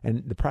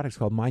 and the product's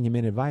called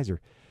Monument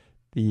Advisor.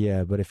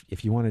 But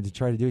if you wanted to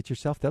try to do it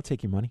yourself, they'll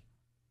take your money.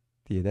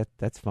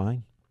 That's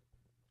fine.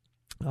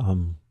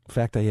 In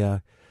fact,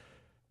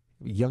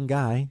 young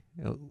guy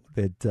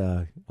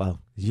that,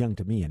 he's young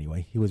to me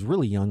anyway. He was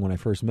really young when I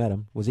first met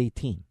him, was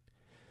 18.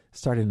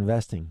 Started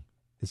investing.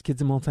 This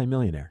kid's a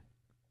multimillionaire.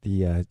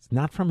 It's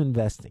not from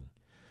investing.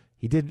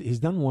 He's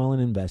done well in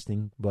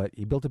investing, but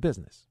he built a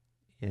business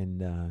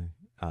and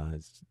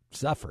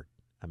suffered.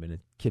 I mean, a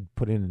kid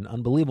put in an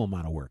unbelievable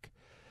amount of work.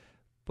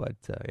 But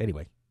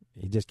anyway,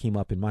 he just came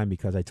up in mind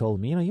because I told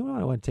him, you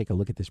want to take a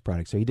look at this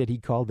product. So he did. He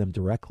called them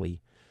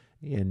directly,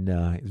 and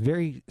he's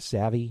very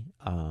savvy,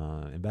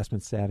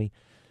 investment savvy.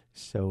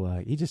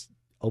 So he just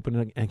opened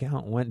an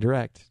account and went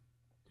direct.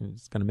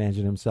 He's going to manage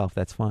it himself.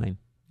 That's fine.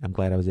 I'm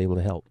glad I was able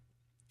to help.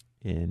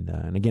 And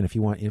again, if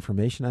you want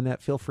information on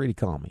that, feel free to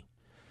call me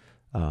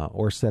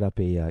or set up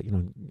the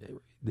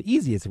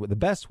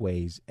best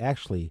way is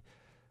actually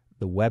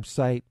the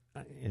website.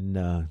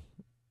 And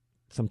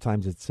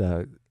sometimes it's,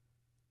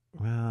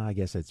 I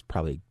guess it's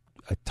probably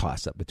a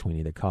toss-up between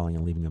either calling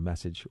and leaving a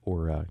message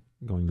or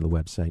going to the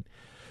website.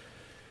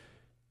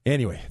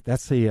 Anyway,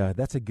 that's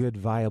a good,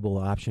 viable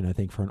option, I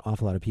think, for an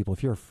awful lot of people.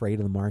 If you're afraid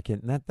of the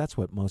market, and that's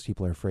what most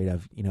people are afraid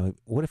of.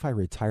 What if I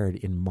retired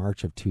in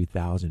March of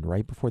 2000,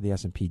 right before the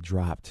S&P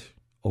dropped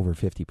over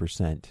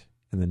 50%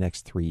 in the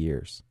next 3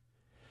 years?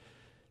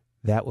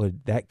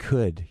 That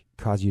could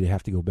cause you to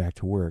have to go back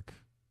to work.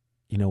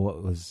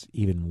 What was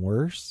even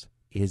worse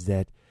is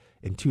that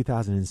in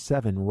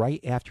 2007,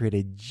 right after it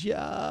had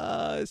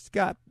just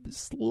got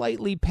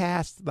slightly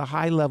past the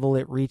high level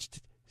it reached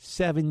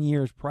 7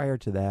 years prior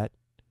to that,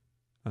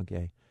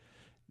 okay,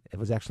 it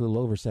was actually a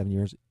little over 7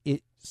 years,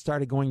 it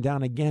started going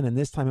down again, and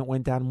this time it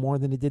went down more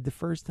than it did the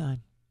first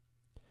time.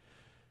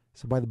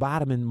 So by the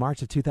bottom in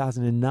March of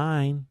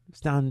 2009,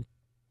 it's down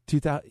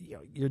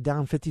you're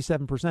down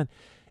 57%.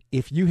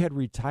 If you had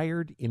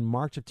retired in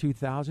March of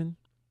 2000,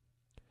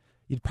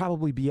 you'd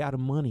probably be out of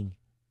money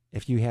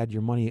if you had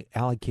your money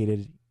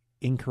allocated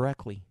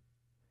incorrectly.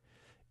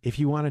 If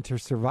you wanted to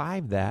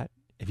survive that,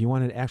 if you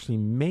wanted to actually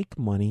make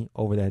money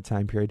over that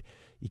time period,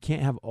 you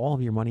can't have all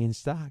of your money in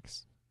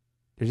stocks.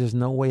 There's just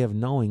no way of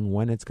knowing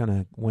when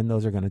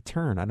those are going to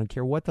turn. I don't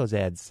care what those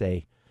ads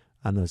say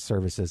on those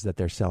services that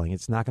they're selling.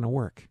 It's not going to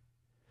work.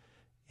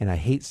 And I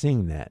hate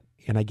seeing that.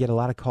 And I get a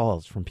lot of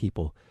calls from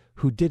people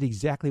who did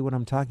exactly what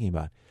I'm talking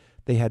about.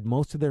 They had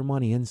most of their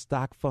money in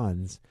stock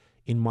funds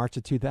in March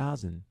of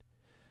 2000.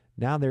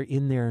 Now they're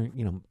in their,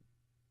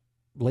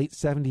 late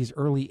 70s,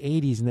 early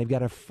 80s, and they've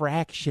got a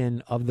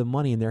fraction of the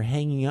money, and they're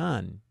hanging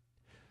on.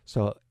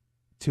 So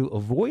to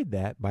avoid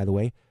that, by the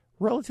way,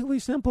 relatively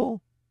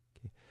simple.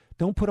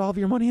 Don't put all of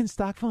your money in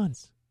stock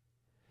funds.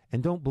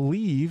 And don't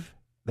believe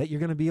that you're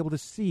going to be able to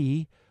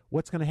see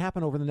what's going to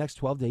happen over the next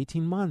 12 to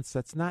 18 months.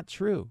 That's not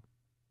true.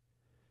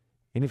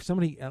 And if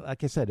somebody,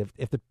 like I said,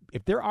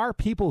 if there are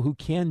people who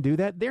can do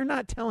that, they're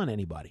not telling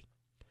anybody.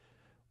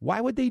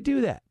 Why would they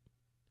do that?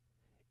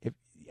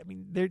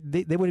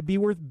 They would be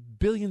worth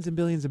billions and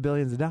billions and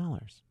billions of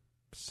dollars.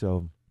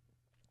 So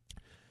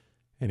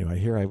anyway,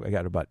 here I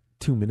got about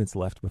 2 minutes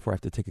left before I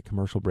have to take a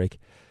commercial break.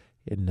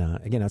 And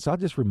again, so I'll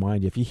just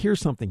remind you, if you hear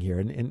something here,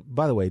 and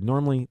by the way,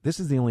 normally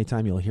this is the only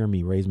time you'll hear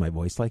me raise my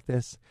voice like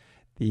this.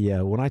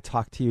 When I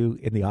talk to you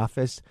in the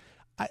office,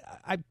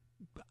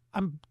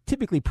 I'm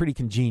typically pretty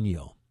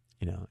congenial,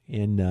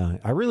 and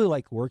I really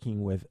like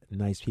working with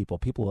nice people.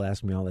 People will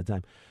ask me all the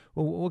time,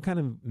 well, what kind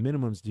of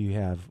minimums do you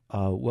have?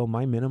 Well,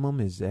 my minimum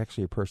is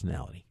actually a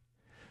personality.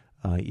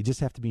 You just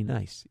have to be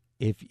nice.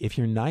 If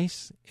you're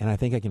nice and I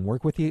think I can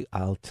work with you,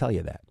 I'll tell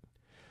you that.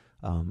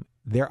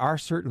 There are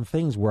certain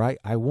things where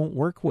I won't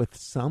work with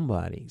some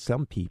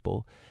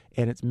people,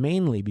 and it's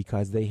mainly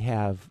because they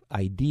have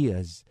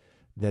ideas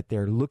that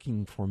they're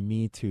looking for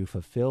me to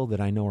fulfill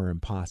that I know are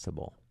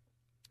impossible.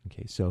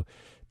 Okay, so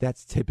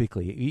that's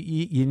typically,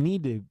 you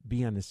need to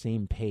be on the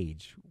same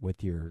page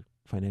with your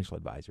financial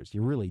advisors.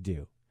 You really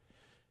do.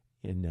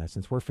 And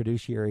since we're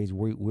fiduciaries,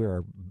 we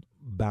are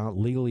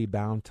legally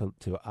bound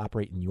to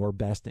operate in your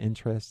best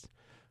interest.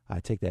 I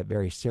take that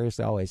very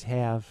seriously. I always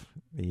have.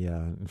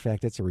 In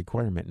fact, it's a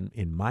requirement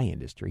in my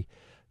industry,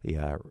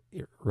 the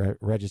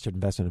registered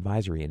investment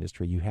advisory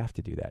industry. You have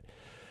to do that.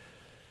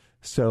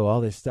 So all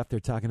this stuff they're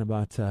talking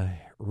about,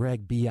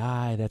 Reg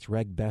BI, that's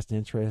Reg Best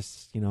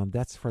Interests,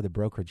 that's for the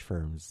brokerage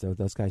firms. So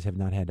those guys have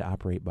not had to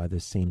operate by the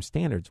same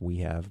standards we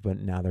have, but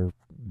now they're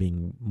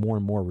being more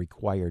and more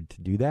required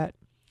to do that.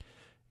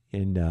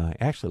 And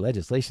actually,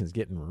 legislation is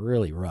getting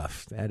really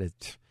rough.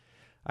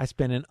 I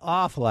spend an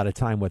awful lot of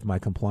time with my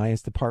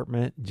compliance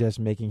department just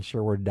making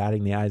sure we're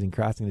dotting the I's and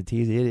crossing the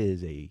T's. It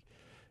is a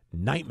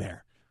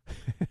nightmare.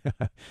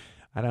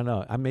 I don't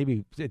know.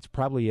 Maybe it's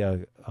probably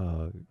a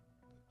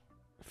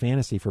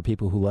fantasy for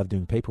people who love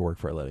doing paperwork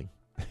for a living.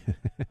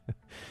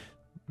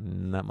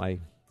 Not my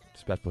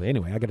specialty.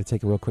 Anyway, I got to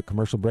take a real quick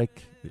commercial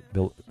break.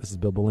 This is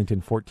Bill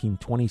Bullington,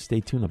 1420. Stay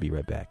tuned. I'll be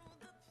right back.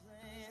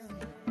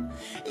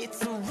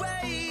 It's a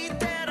way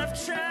that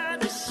I've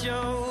tried to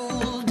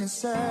show in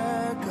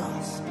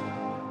circles,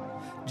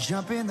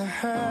 jumping the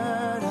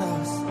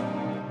hurdles,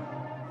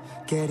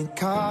 getting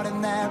caught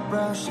in that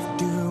rush of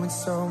doing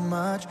so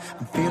much.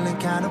 I'm feeling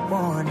kind of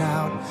worn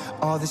out.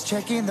 All this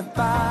checking the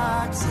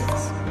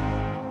boxes,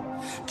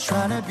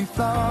 trying to be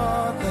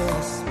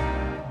flawless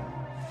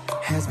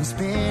has me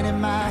spinning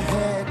my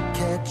head,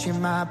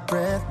 catching my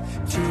breath,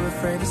 too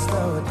afraid to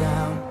slow it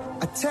down.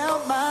 I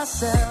tell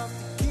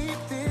myself to keep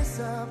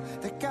this up,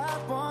 that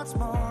God wants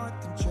more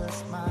than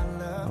just my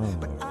love.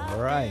 But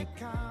all right.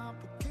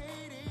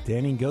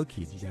 Danny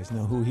Goki, do you guys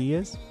know who he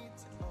is?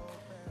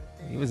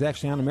 He was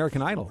actually on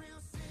American Idol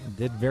and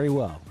did very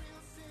well.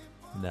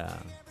 And,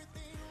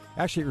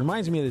 actually, it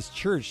reminds me of this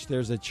church.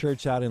 There's a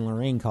church out in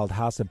Lorraine called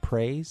House of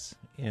Praise,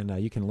 and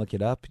you can look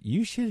it up.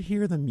 You should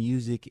hear the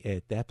music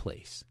at that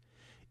place.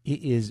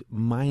 It is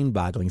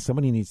mind-boggling.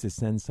 Somebody needs to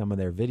send some of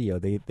their video.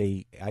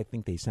 I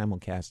think they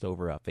simulcast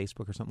over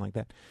Facebook or something like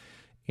that.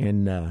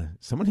 And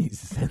somebody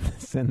needs to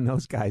send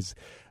those guys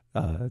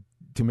to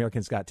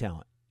American's Got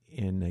Talent,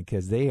 and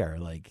because they are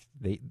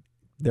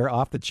they're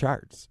off the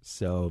charts.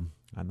 So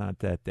I thought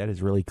that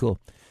is really cool.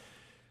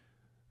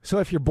 So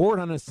if you're bored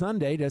on a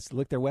Sunday, just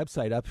look their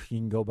website up. You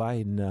can go by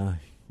and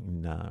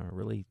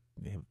really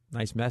have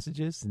nice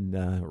messages and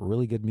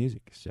really good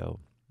music. So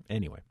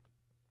anyway.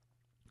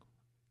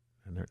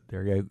 And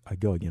there I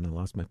go again. I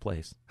lost my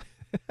place.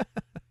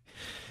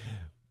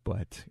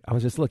 But I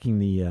was just looking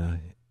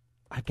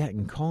I've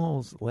gotten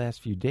calls the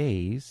last few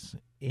days,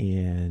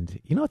 and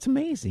it's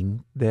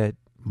amazing that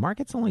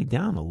market's only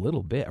down a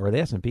little bit, or the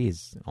S&P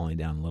is only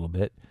down a little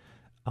bit.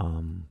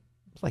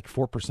 It's like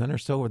 4% or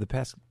so over the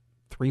past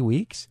 3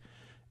 weeks,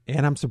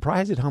 and I'm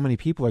surprised at how many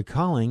people are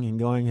calling and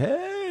going,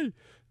 "Hey!"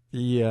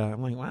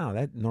 I'm like, wow,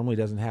 that normally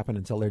doesn't happen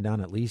until they're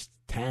down at least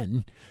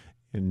 10,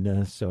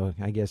 and so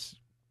I guess.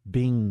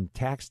 Being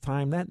tax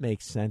time, that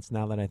makes sense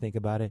now that I think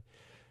about it.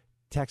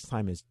 Tax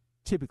time is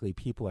typically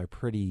people are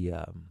pretty,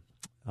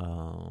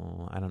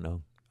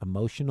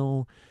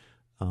 emotional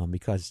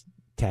because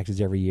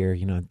taxes every year,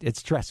 it's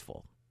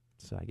stressful.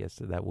 So I guess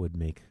that would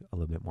make a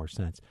little bit more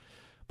sense.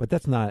 But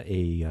that's not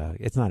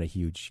it's not a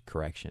huge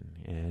correction,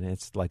 and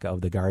it's like of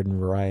the garden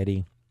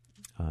variety.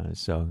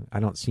 So I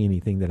don't see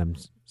anything that I'm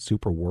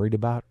super worried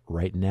about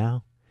right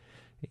now.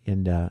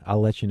 And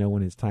I'll let you know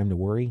when it's time to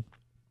worry,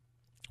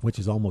 which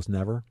is almost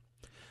never.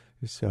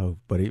 So,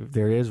 but if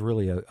there is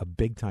really a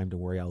big time to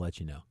worry, I'll let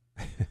you know.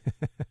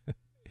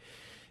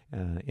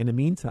 In the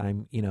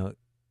meantime,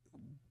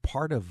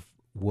 part of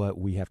what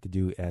we have to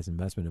do as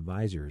investment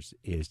advisors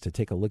is to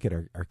take a look at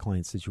our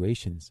clients'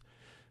 situations,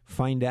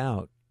 find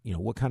out,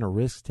 what kind of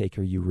risk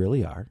taker you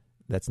really are.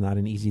 That's not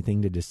an easy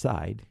thing to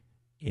decide.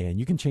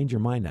 And you can change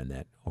your mind on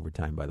that over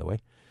time, by the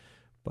way.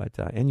 But,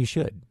 and you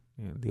should.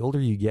 The older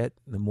you get,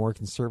 the more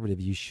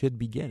conservative you should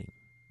be getting.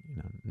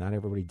 Not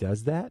everybody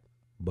does that,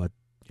 but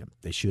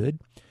they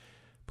should.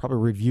 Probably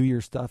review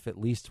your stuff at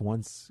least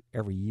once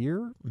every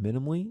year,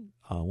 minimally.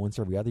 Once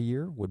every other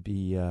year would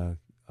be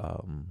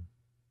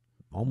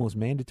almost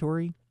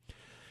mandatory.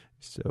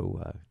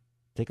 So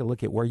take a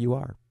look at where you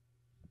are.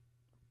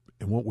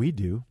 And what we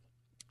do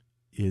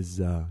is,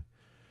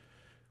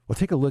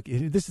 take a look.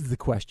 This is the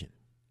question.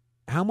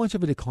 How much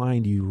of a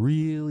decline do you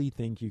really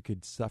think you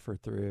could suffer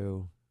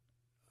through?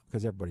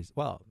 Because I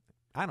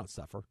don't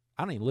suffer.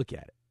 I don't even look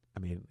at it. I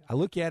mean, I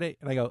look at it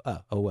and I go,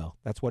 oh, well,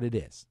 that's what it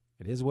is.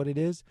 It is what it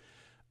is.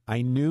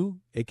 I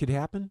knew it could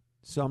happen,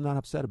 so I'm not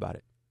upset about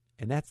it.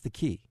 And that's the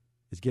key,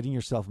 is getting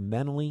yourself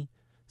mentally,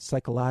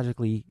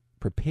 psychologically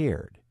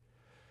prepared.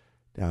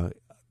 Now,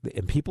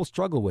 and people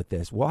struggle with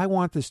this. Well, I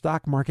want the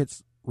stock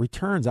market's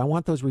returns. I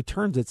want those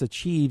returns it's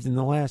achieved in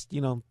the last,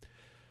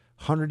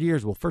 100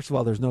 years. Well, first of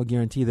all, there's no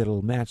guarantee that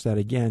it'll match that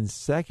again.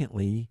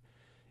 Secondly,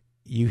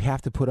 you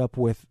have to put up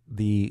with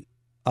the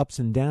ups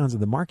and downs of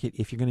the market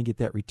if you're going to get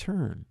that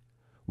return.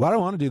 Well, I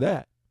don't want to do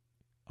that.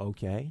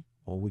 Okay.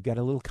 Well, we've got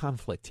a little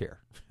conflict here.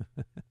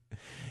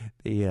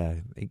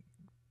 You're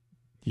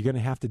going to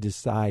have to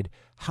decide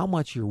how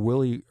much you're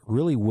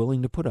really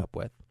willing to put up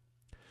with,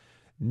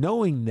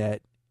 knowing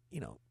that,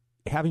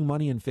 having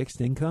money in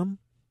fixed income,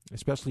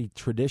 especially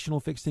traditional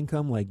fixed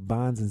income like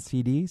bonds and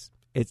CDs,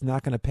 it's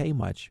not going to pay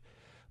much.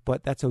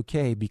 But that's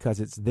okay because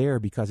it's there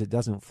because it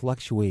doesn't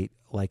fluctuate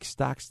like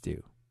stocks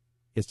do.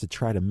 It's to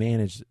try to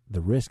manage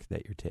the risk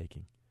that you're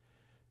taking.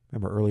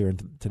 Remember earlier in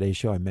today's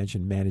show I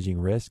mentioned managing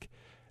risk?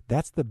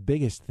 That's the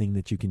biggest thing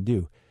that you can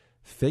do.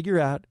 Figure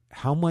out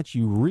how much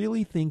you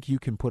really think you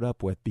can put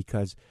up with,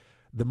 because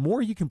the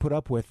more you can put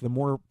up with, the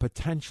more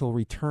potential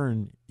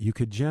return you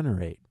could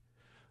generate.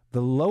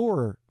 The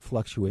lower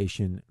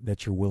fluctuation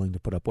that you're willing to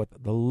put up with,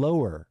 the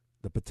lower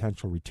the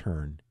potential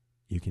return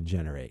you can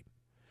generate.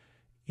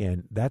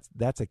 And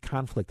that's a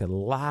conflict that a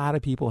lot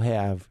of people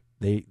have.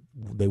 They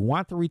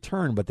want the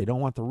return, but they don't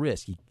want the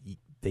risk.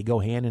 They go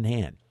hand in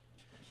hand.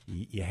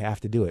 You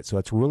have to do it. So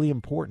it's really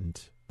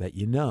important that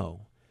you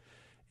know.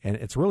 And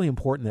it's really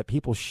important that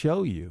people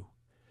show you.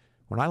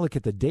 When I look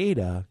at the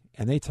data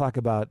and they talk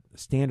about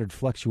standard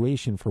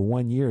fluctuation for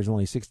 1 year is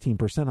only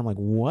 16%, I'm like,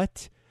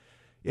 what?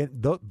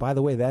 By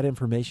the way, that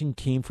information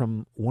came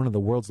from one of the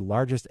world's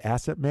largest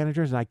asset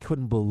managers, and I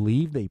couldn't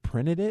believe they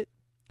printed it.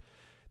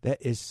 That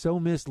is so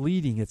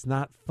misleading, it's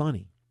not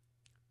funny.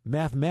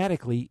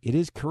 Mathematically, it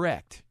is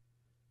correct.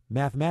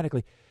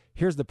 Mathematically,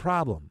 here's the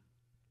problem.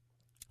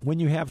 when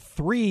you have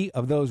 3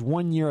 of those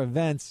one-year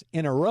events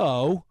in a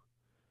row,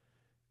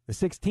 the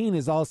 16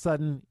 is all of a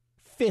sudden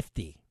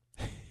 50.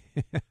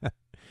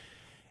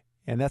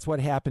 And that's what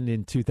happened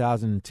in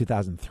 2000,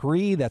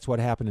 2003. That's what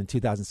happened in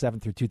 2007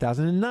 through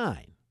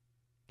 2009.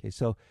 Okay,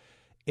 so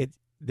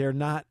they're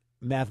not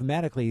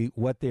mathematically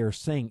what they're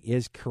saying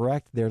is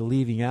correct. They're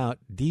leaving out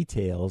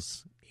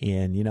details.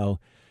 And, on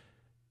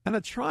a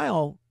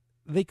trial,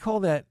 they call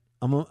that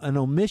an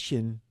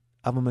omission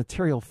of a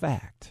material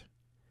fact.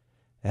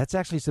 That's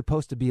actually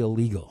supposed to be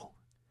illegal.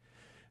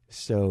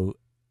 So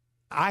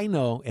I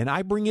know, and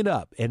I bring it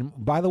up. And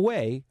by the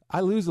way,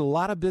 I lose a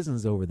lot of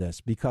business over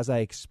this because I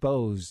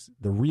expose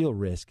the real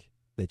risk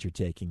that you're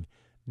taking,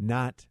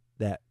 not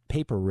that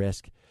paper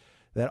risk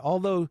that,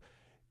 although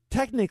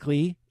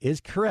technically is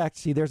correct,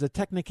 see, there's a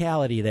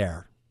technicality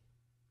there.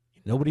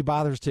 Nobody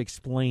bothers to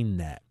explain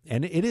that.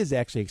 And it is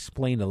actually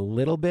explained a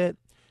little bit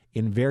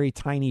in very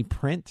tiny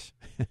print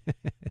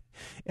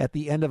at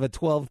the end of a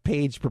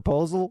 12-page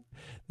proposal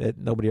that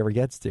nobody ever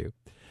gets to.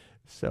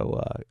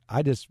 So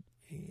I just...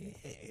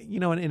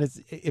 and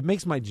it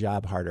makes my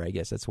job harder, I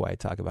guess. That's why I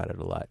talk about it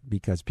a lot,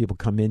 because people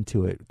come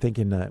into it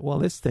thinking,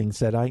 this thing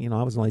said I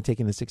was only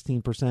taking a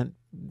 16%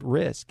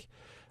 risk.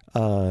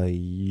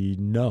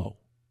 No,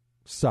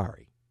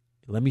 sorry.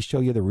 Let me show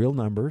you the real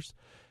numbers,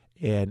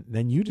 and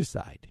then you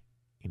decide,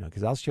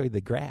 because I'll show you the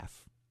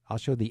graph. I'll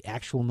show the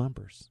actual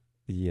numbers.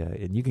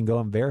 And you can go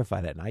and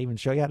verify that. And I even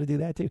show you how to do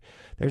that, too.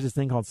 There's this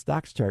thing called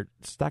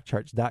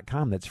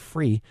stockcharts.com that's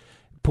free.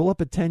 Pull up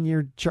a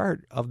 10-year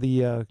chart of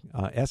the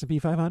S&P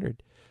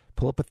 500.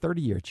 Pull up a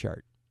 30-year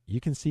chart.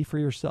 You can see for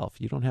yourself.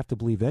 You don't have to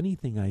believe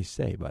anything I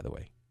say, by the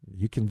way.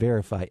 You can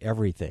verify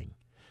everything.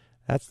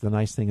 That's the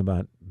nice thing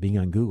about being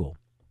on Google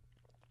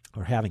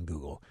or having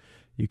Google.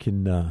 You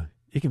can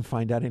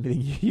find out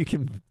anything. You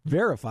can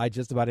verify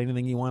just about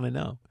anything you want to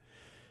know.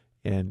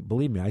 And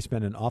believe me, I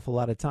spend an awful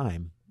lot of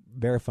time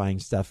verifying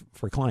stuff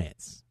for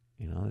clients.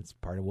 It's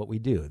part of what we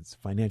do. It's a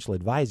financial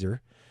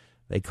advisor.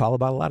 They call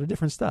about a lot of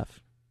different stuff.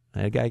 I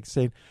had a guy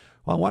saying,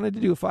 well, I wanted to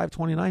do a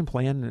 529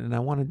 plan, and I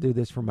want to do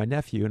this for my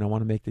nephew, and I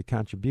want to make the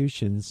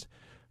contributions.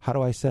 How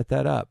do I set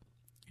that up?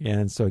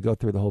 And so I go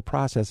through the whole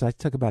process. It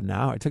took me about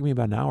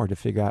an hour to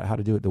figure out how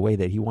to do it the way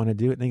that he wanted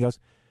to do it. And he goes,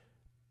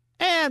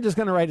 I'm just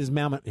going to write his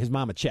mom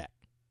a check.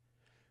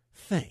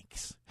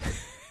 Thanks.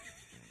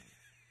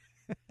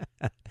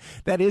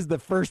 That is the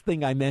first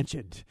thing I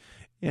mentioned.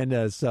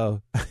 And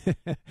so,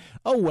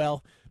 oh,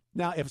 well,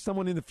 now if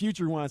someone in the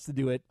future wants to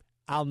do it,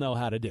 I'll know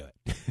how to do it.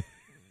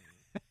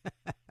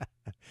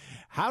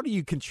 How do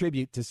you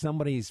contribute to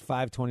somebody's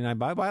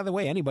 529? By the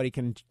way, anybody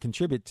can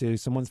contribute to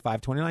someone's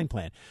 529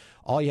 plan.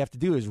 All you have to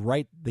do is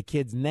write the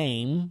kid's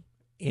name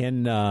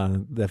in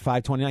the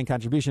 529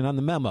 contribution on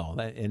the memo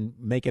and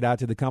make it out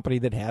to the company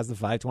that has the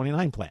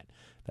 529 plan.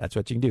 That's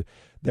what you can do.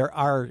 There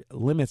are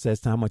limits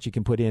as to how much you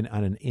can put in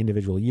on an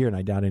individual year, and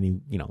I doubt any,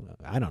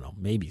 I don't know,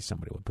 maybe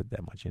somebody would put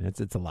that much in. It's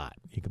a lot.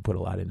 You can put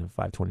a lot in a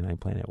 529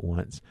 plan at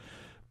once.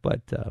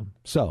 But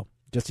so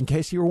just in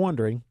case you were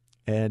wondering,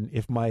 and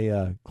if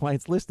my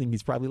client's listening,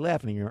 he's probably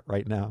laughing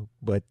right now,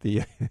 but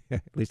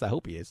at least I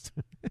hope he is.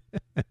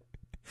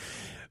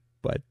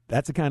 But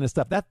that's the kind of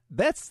stuff.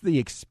 That's the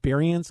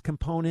experience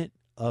component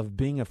of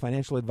being a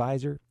financial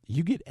advisor.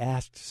 You get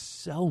asked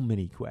so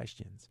many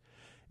questions.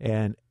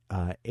 And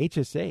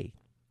HSA,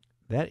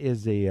 that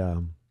is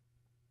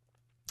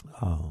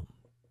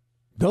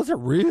those are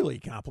really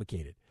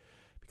complicated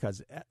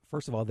because,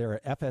 first of all, there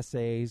are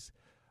FSAs,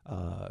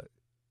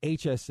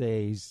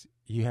 HSAs,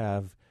 you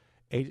have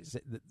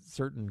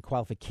certain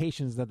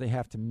qualifications that they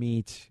have to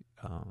meet.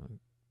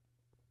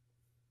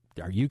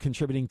 Are you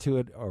contributing to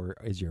it, or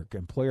is your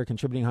employer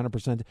contributing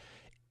 100%?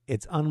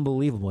 It's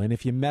unbelievable. And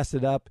if you mess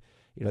it up,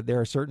 there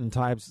are certain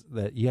types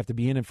that you have to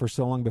be in it for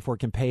so long before it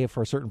can pay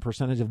for a certain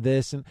percentage of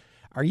this. And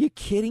are you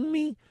kidding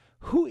me?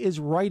 Who is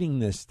writing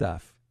this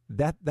stuff?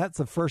 That's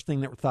the first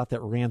thing that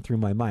ran through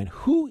my mind.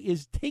 Who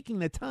is taking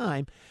the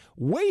time,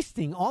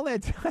 wasting all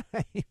that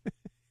time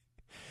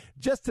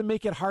just to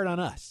make it hard on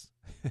us?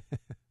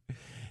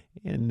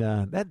 And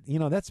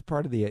that's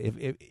part of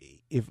the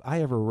if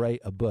I ever write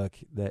a book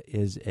that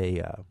is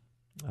a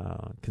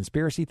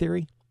conspiracy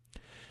theory,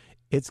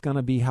 it's going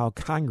to be how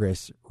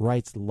Congress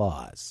writes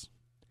laws.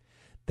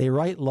 They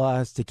write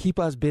laws to keep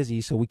us busy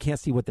so we can't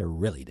see what they're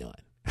really doing.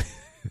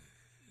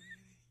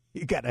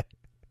 You get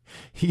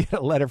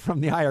a letter from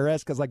the IRS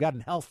because I got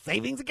a health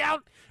savings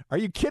account? Are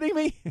you kidding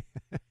me?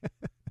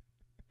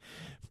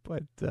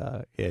 But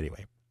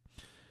anyway.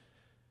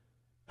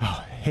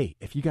 Oh, hey,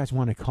 if you guys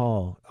want to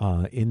call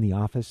in the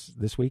office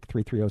this week,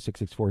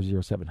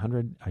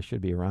 330-664-0700, I should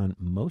be around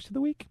most of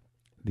the week.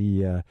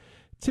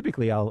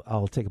 Typically,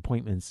 I'll take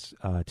appointments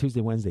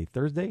Tuesday, Wednesday,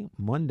 Thursday.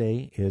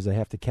 Monday is I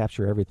have to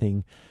capture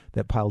everything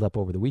that piled up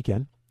over the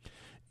weekend.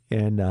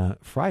 And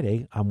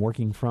Friday, I'm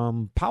working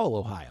from Powell,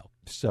 Ohio.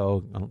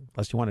 So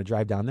unless you want to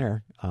drive down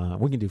there,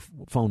 we can do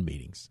phone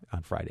meetings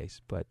on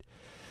Fridays. But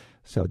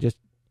so just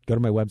go to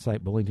my website,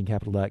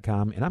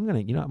 bullingtoncapital.com, and I'm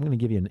gonna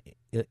give you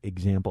an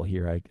example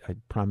here. I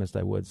promised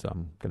I would, so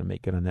I'm gonna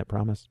make good on that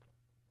promise.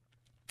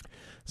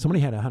 Somebody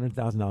had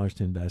 $100,000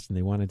 to invest, and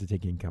they wanted to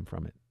take income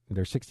from it.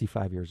 They're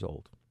 65 years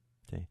old.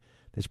 Okay,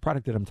 this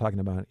product that I'm talking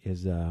about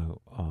is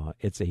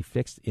it's a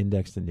fixed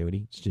indexed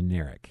annuity. It's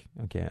generic.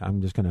 Okay,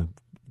 I'm just going to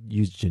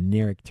use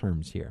generic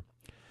terms here.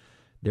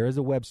 There is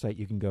a website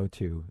you can go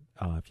to.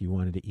 If you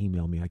wanted to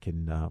email me, I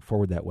can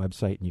forward that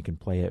website, and you can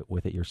play it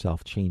with it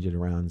yourself, change it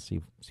around,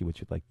 see what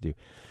you'd like to do.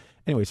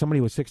 Anyway, somebody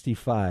with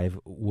 65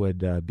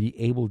 would be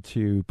able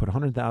to put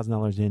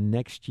 $100,000 in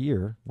next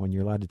year when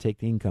you're allowed to take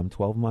the income.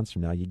 12 months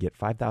from now, you get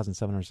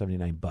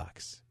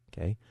 $5,779.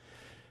 Okay,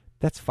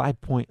 that's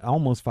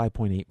almost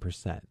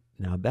 5.8%.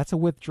 Now that's a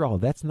withdrawal.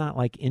 That's not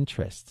like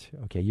interest.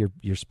 Okay,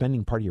 you're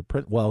spending part of your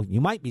well,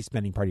 you might be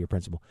spending part of your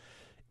principal.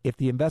 If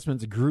the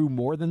investments grew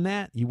more than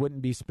that, you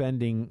wouldn't be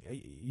spending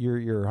your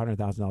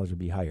 $100,000 would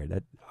be higher.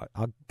 That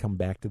I'll come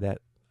back to that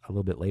a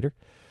little bit later.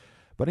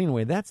 But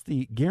anyway, that's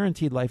the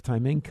guaranteed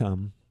lifetime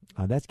income.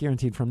 That's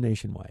guaranteed from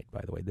Nationwide,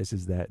 by the way. This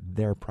is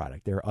their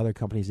product. There are other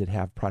companies that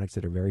have products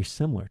that are very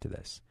similar to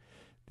this.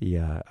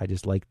 I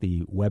just like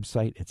the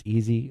website. It's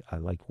easy. I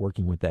like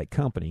working with that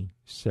company.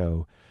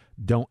 So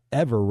don't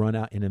ever run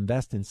out and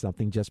invest in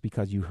something just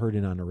because you heard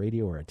it on a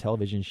radio or a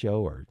television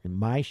show or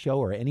my show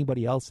or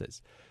anybody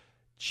else's.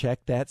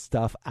 Check that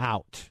stuff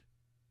out.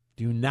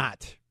 Do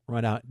not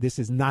run out. This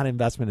is not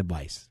investment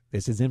advice.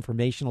 This is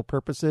informational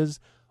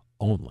purposes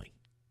only.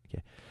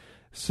 Okay.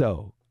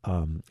 So,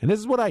 and this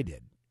is what I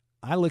did.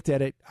 I looked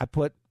at it. I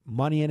put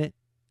money in it.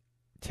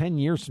 10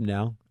 years from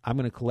now, I'm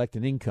going to collect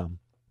an income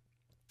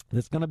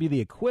that's going to be the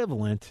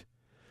equivalent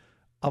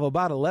of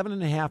about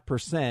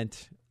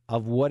 11.5%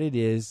 of what it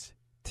is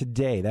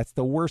today. That's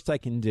the worst I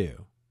can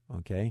do.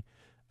 Okay.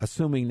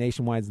 Assuming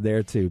Nationwide's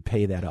there to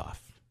pay that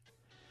off.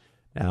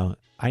 Now,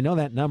 I know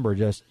that number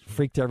just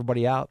freaked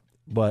everybody out,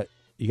 but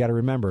you got to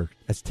remember,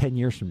 that's 10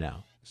 years from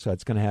now. So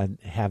it's going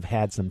to have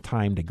had some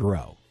time to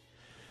grow.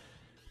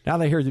 Now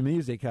that I hear the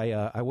music,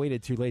 I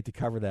waited too late to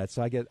cover that.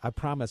 So I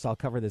promise I'll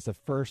cover this the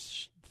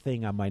first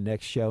thing on my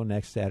next show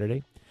next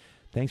Saturday.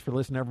 Thanks for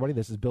listening, everybody.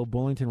 This is Bill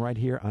Bullington right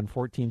here on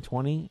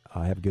 1420.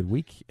 Have a good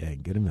week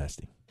and good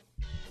investing.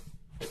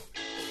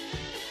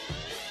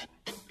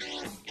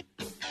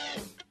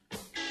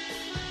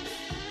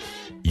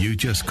 You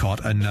just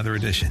caught another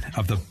edition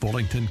of the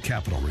Bullington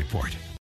Capital Report.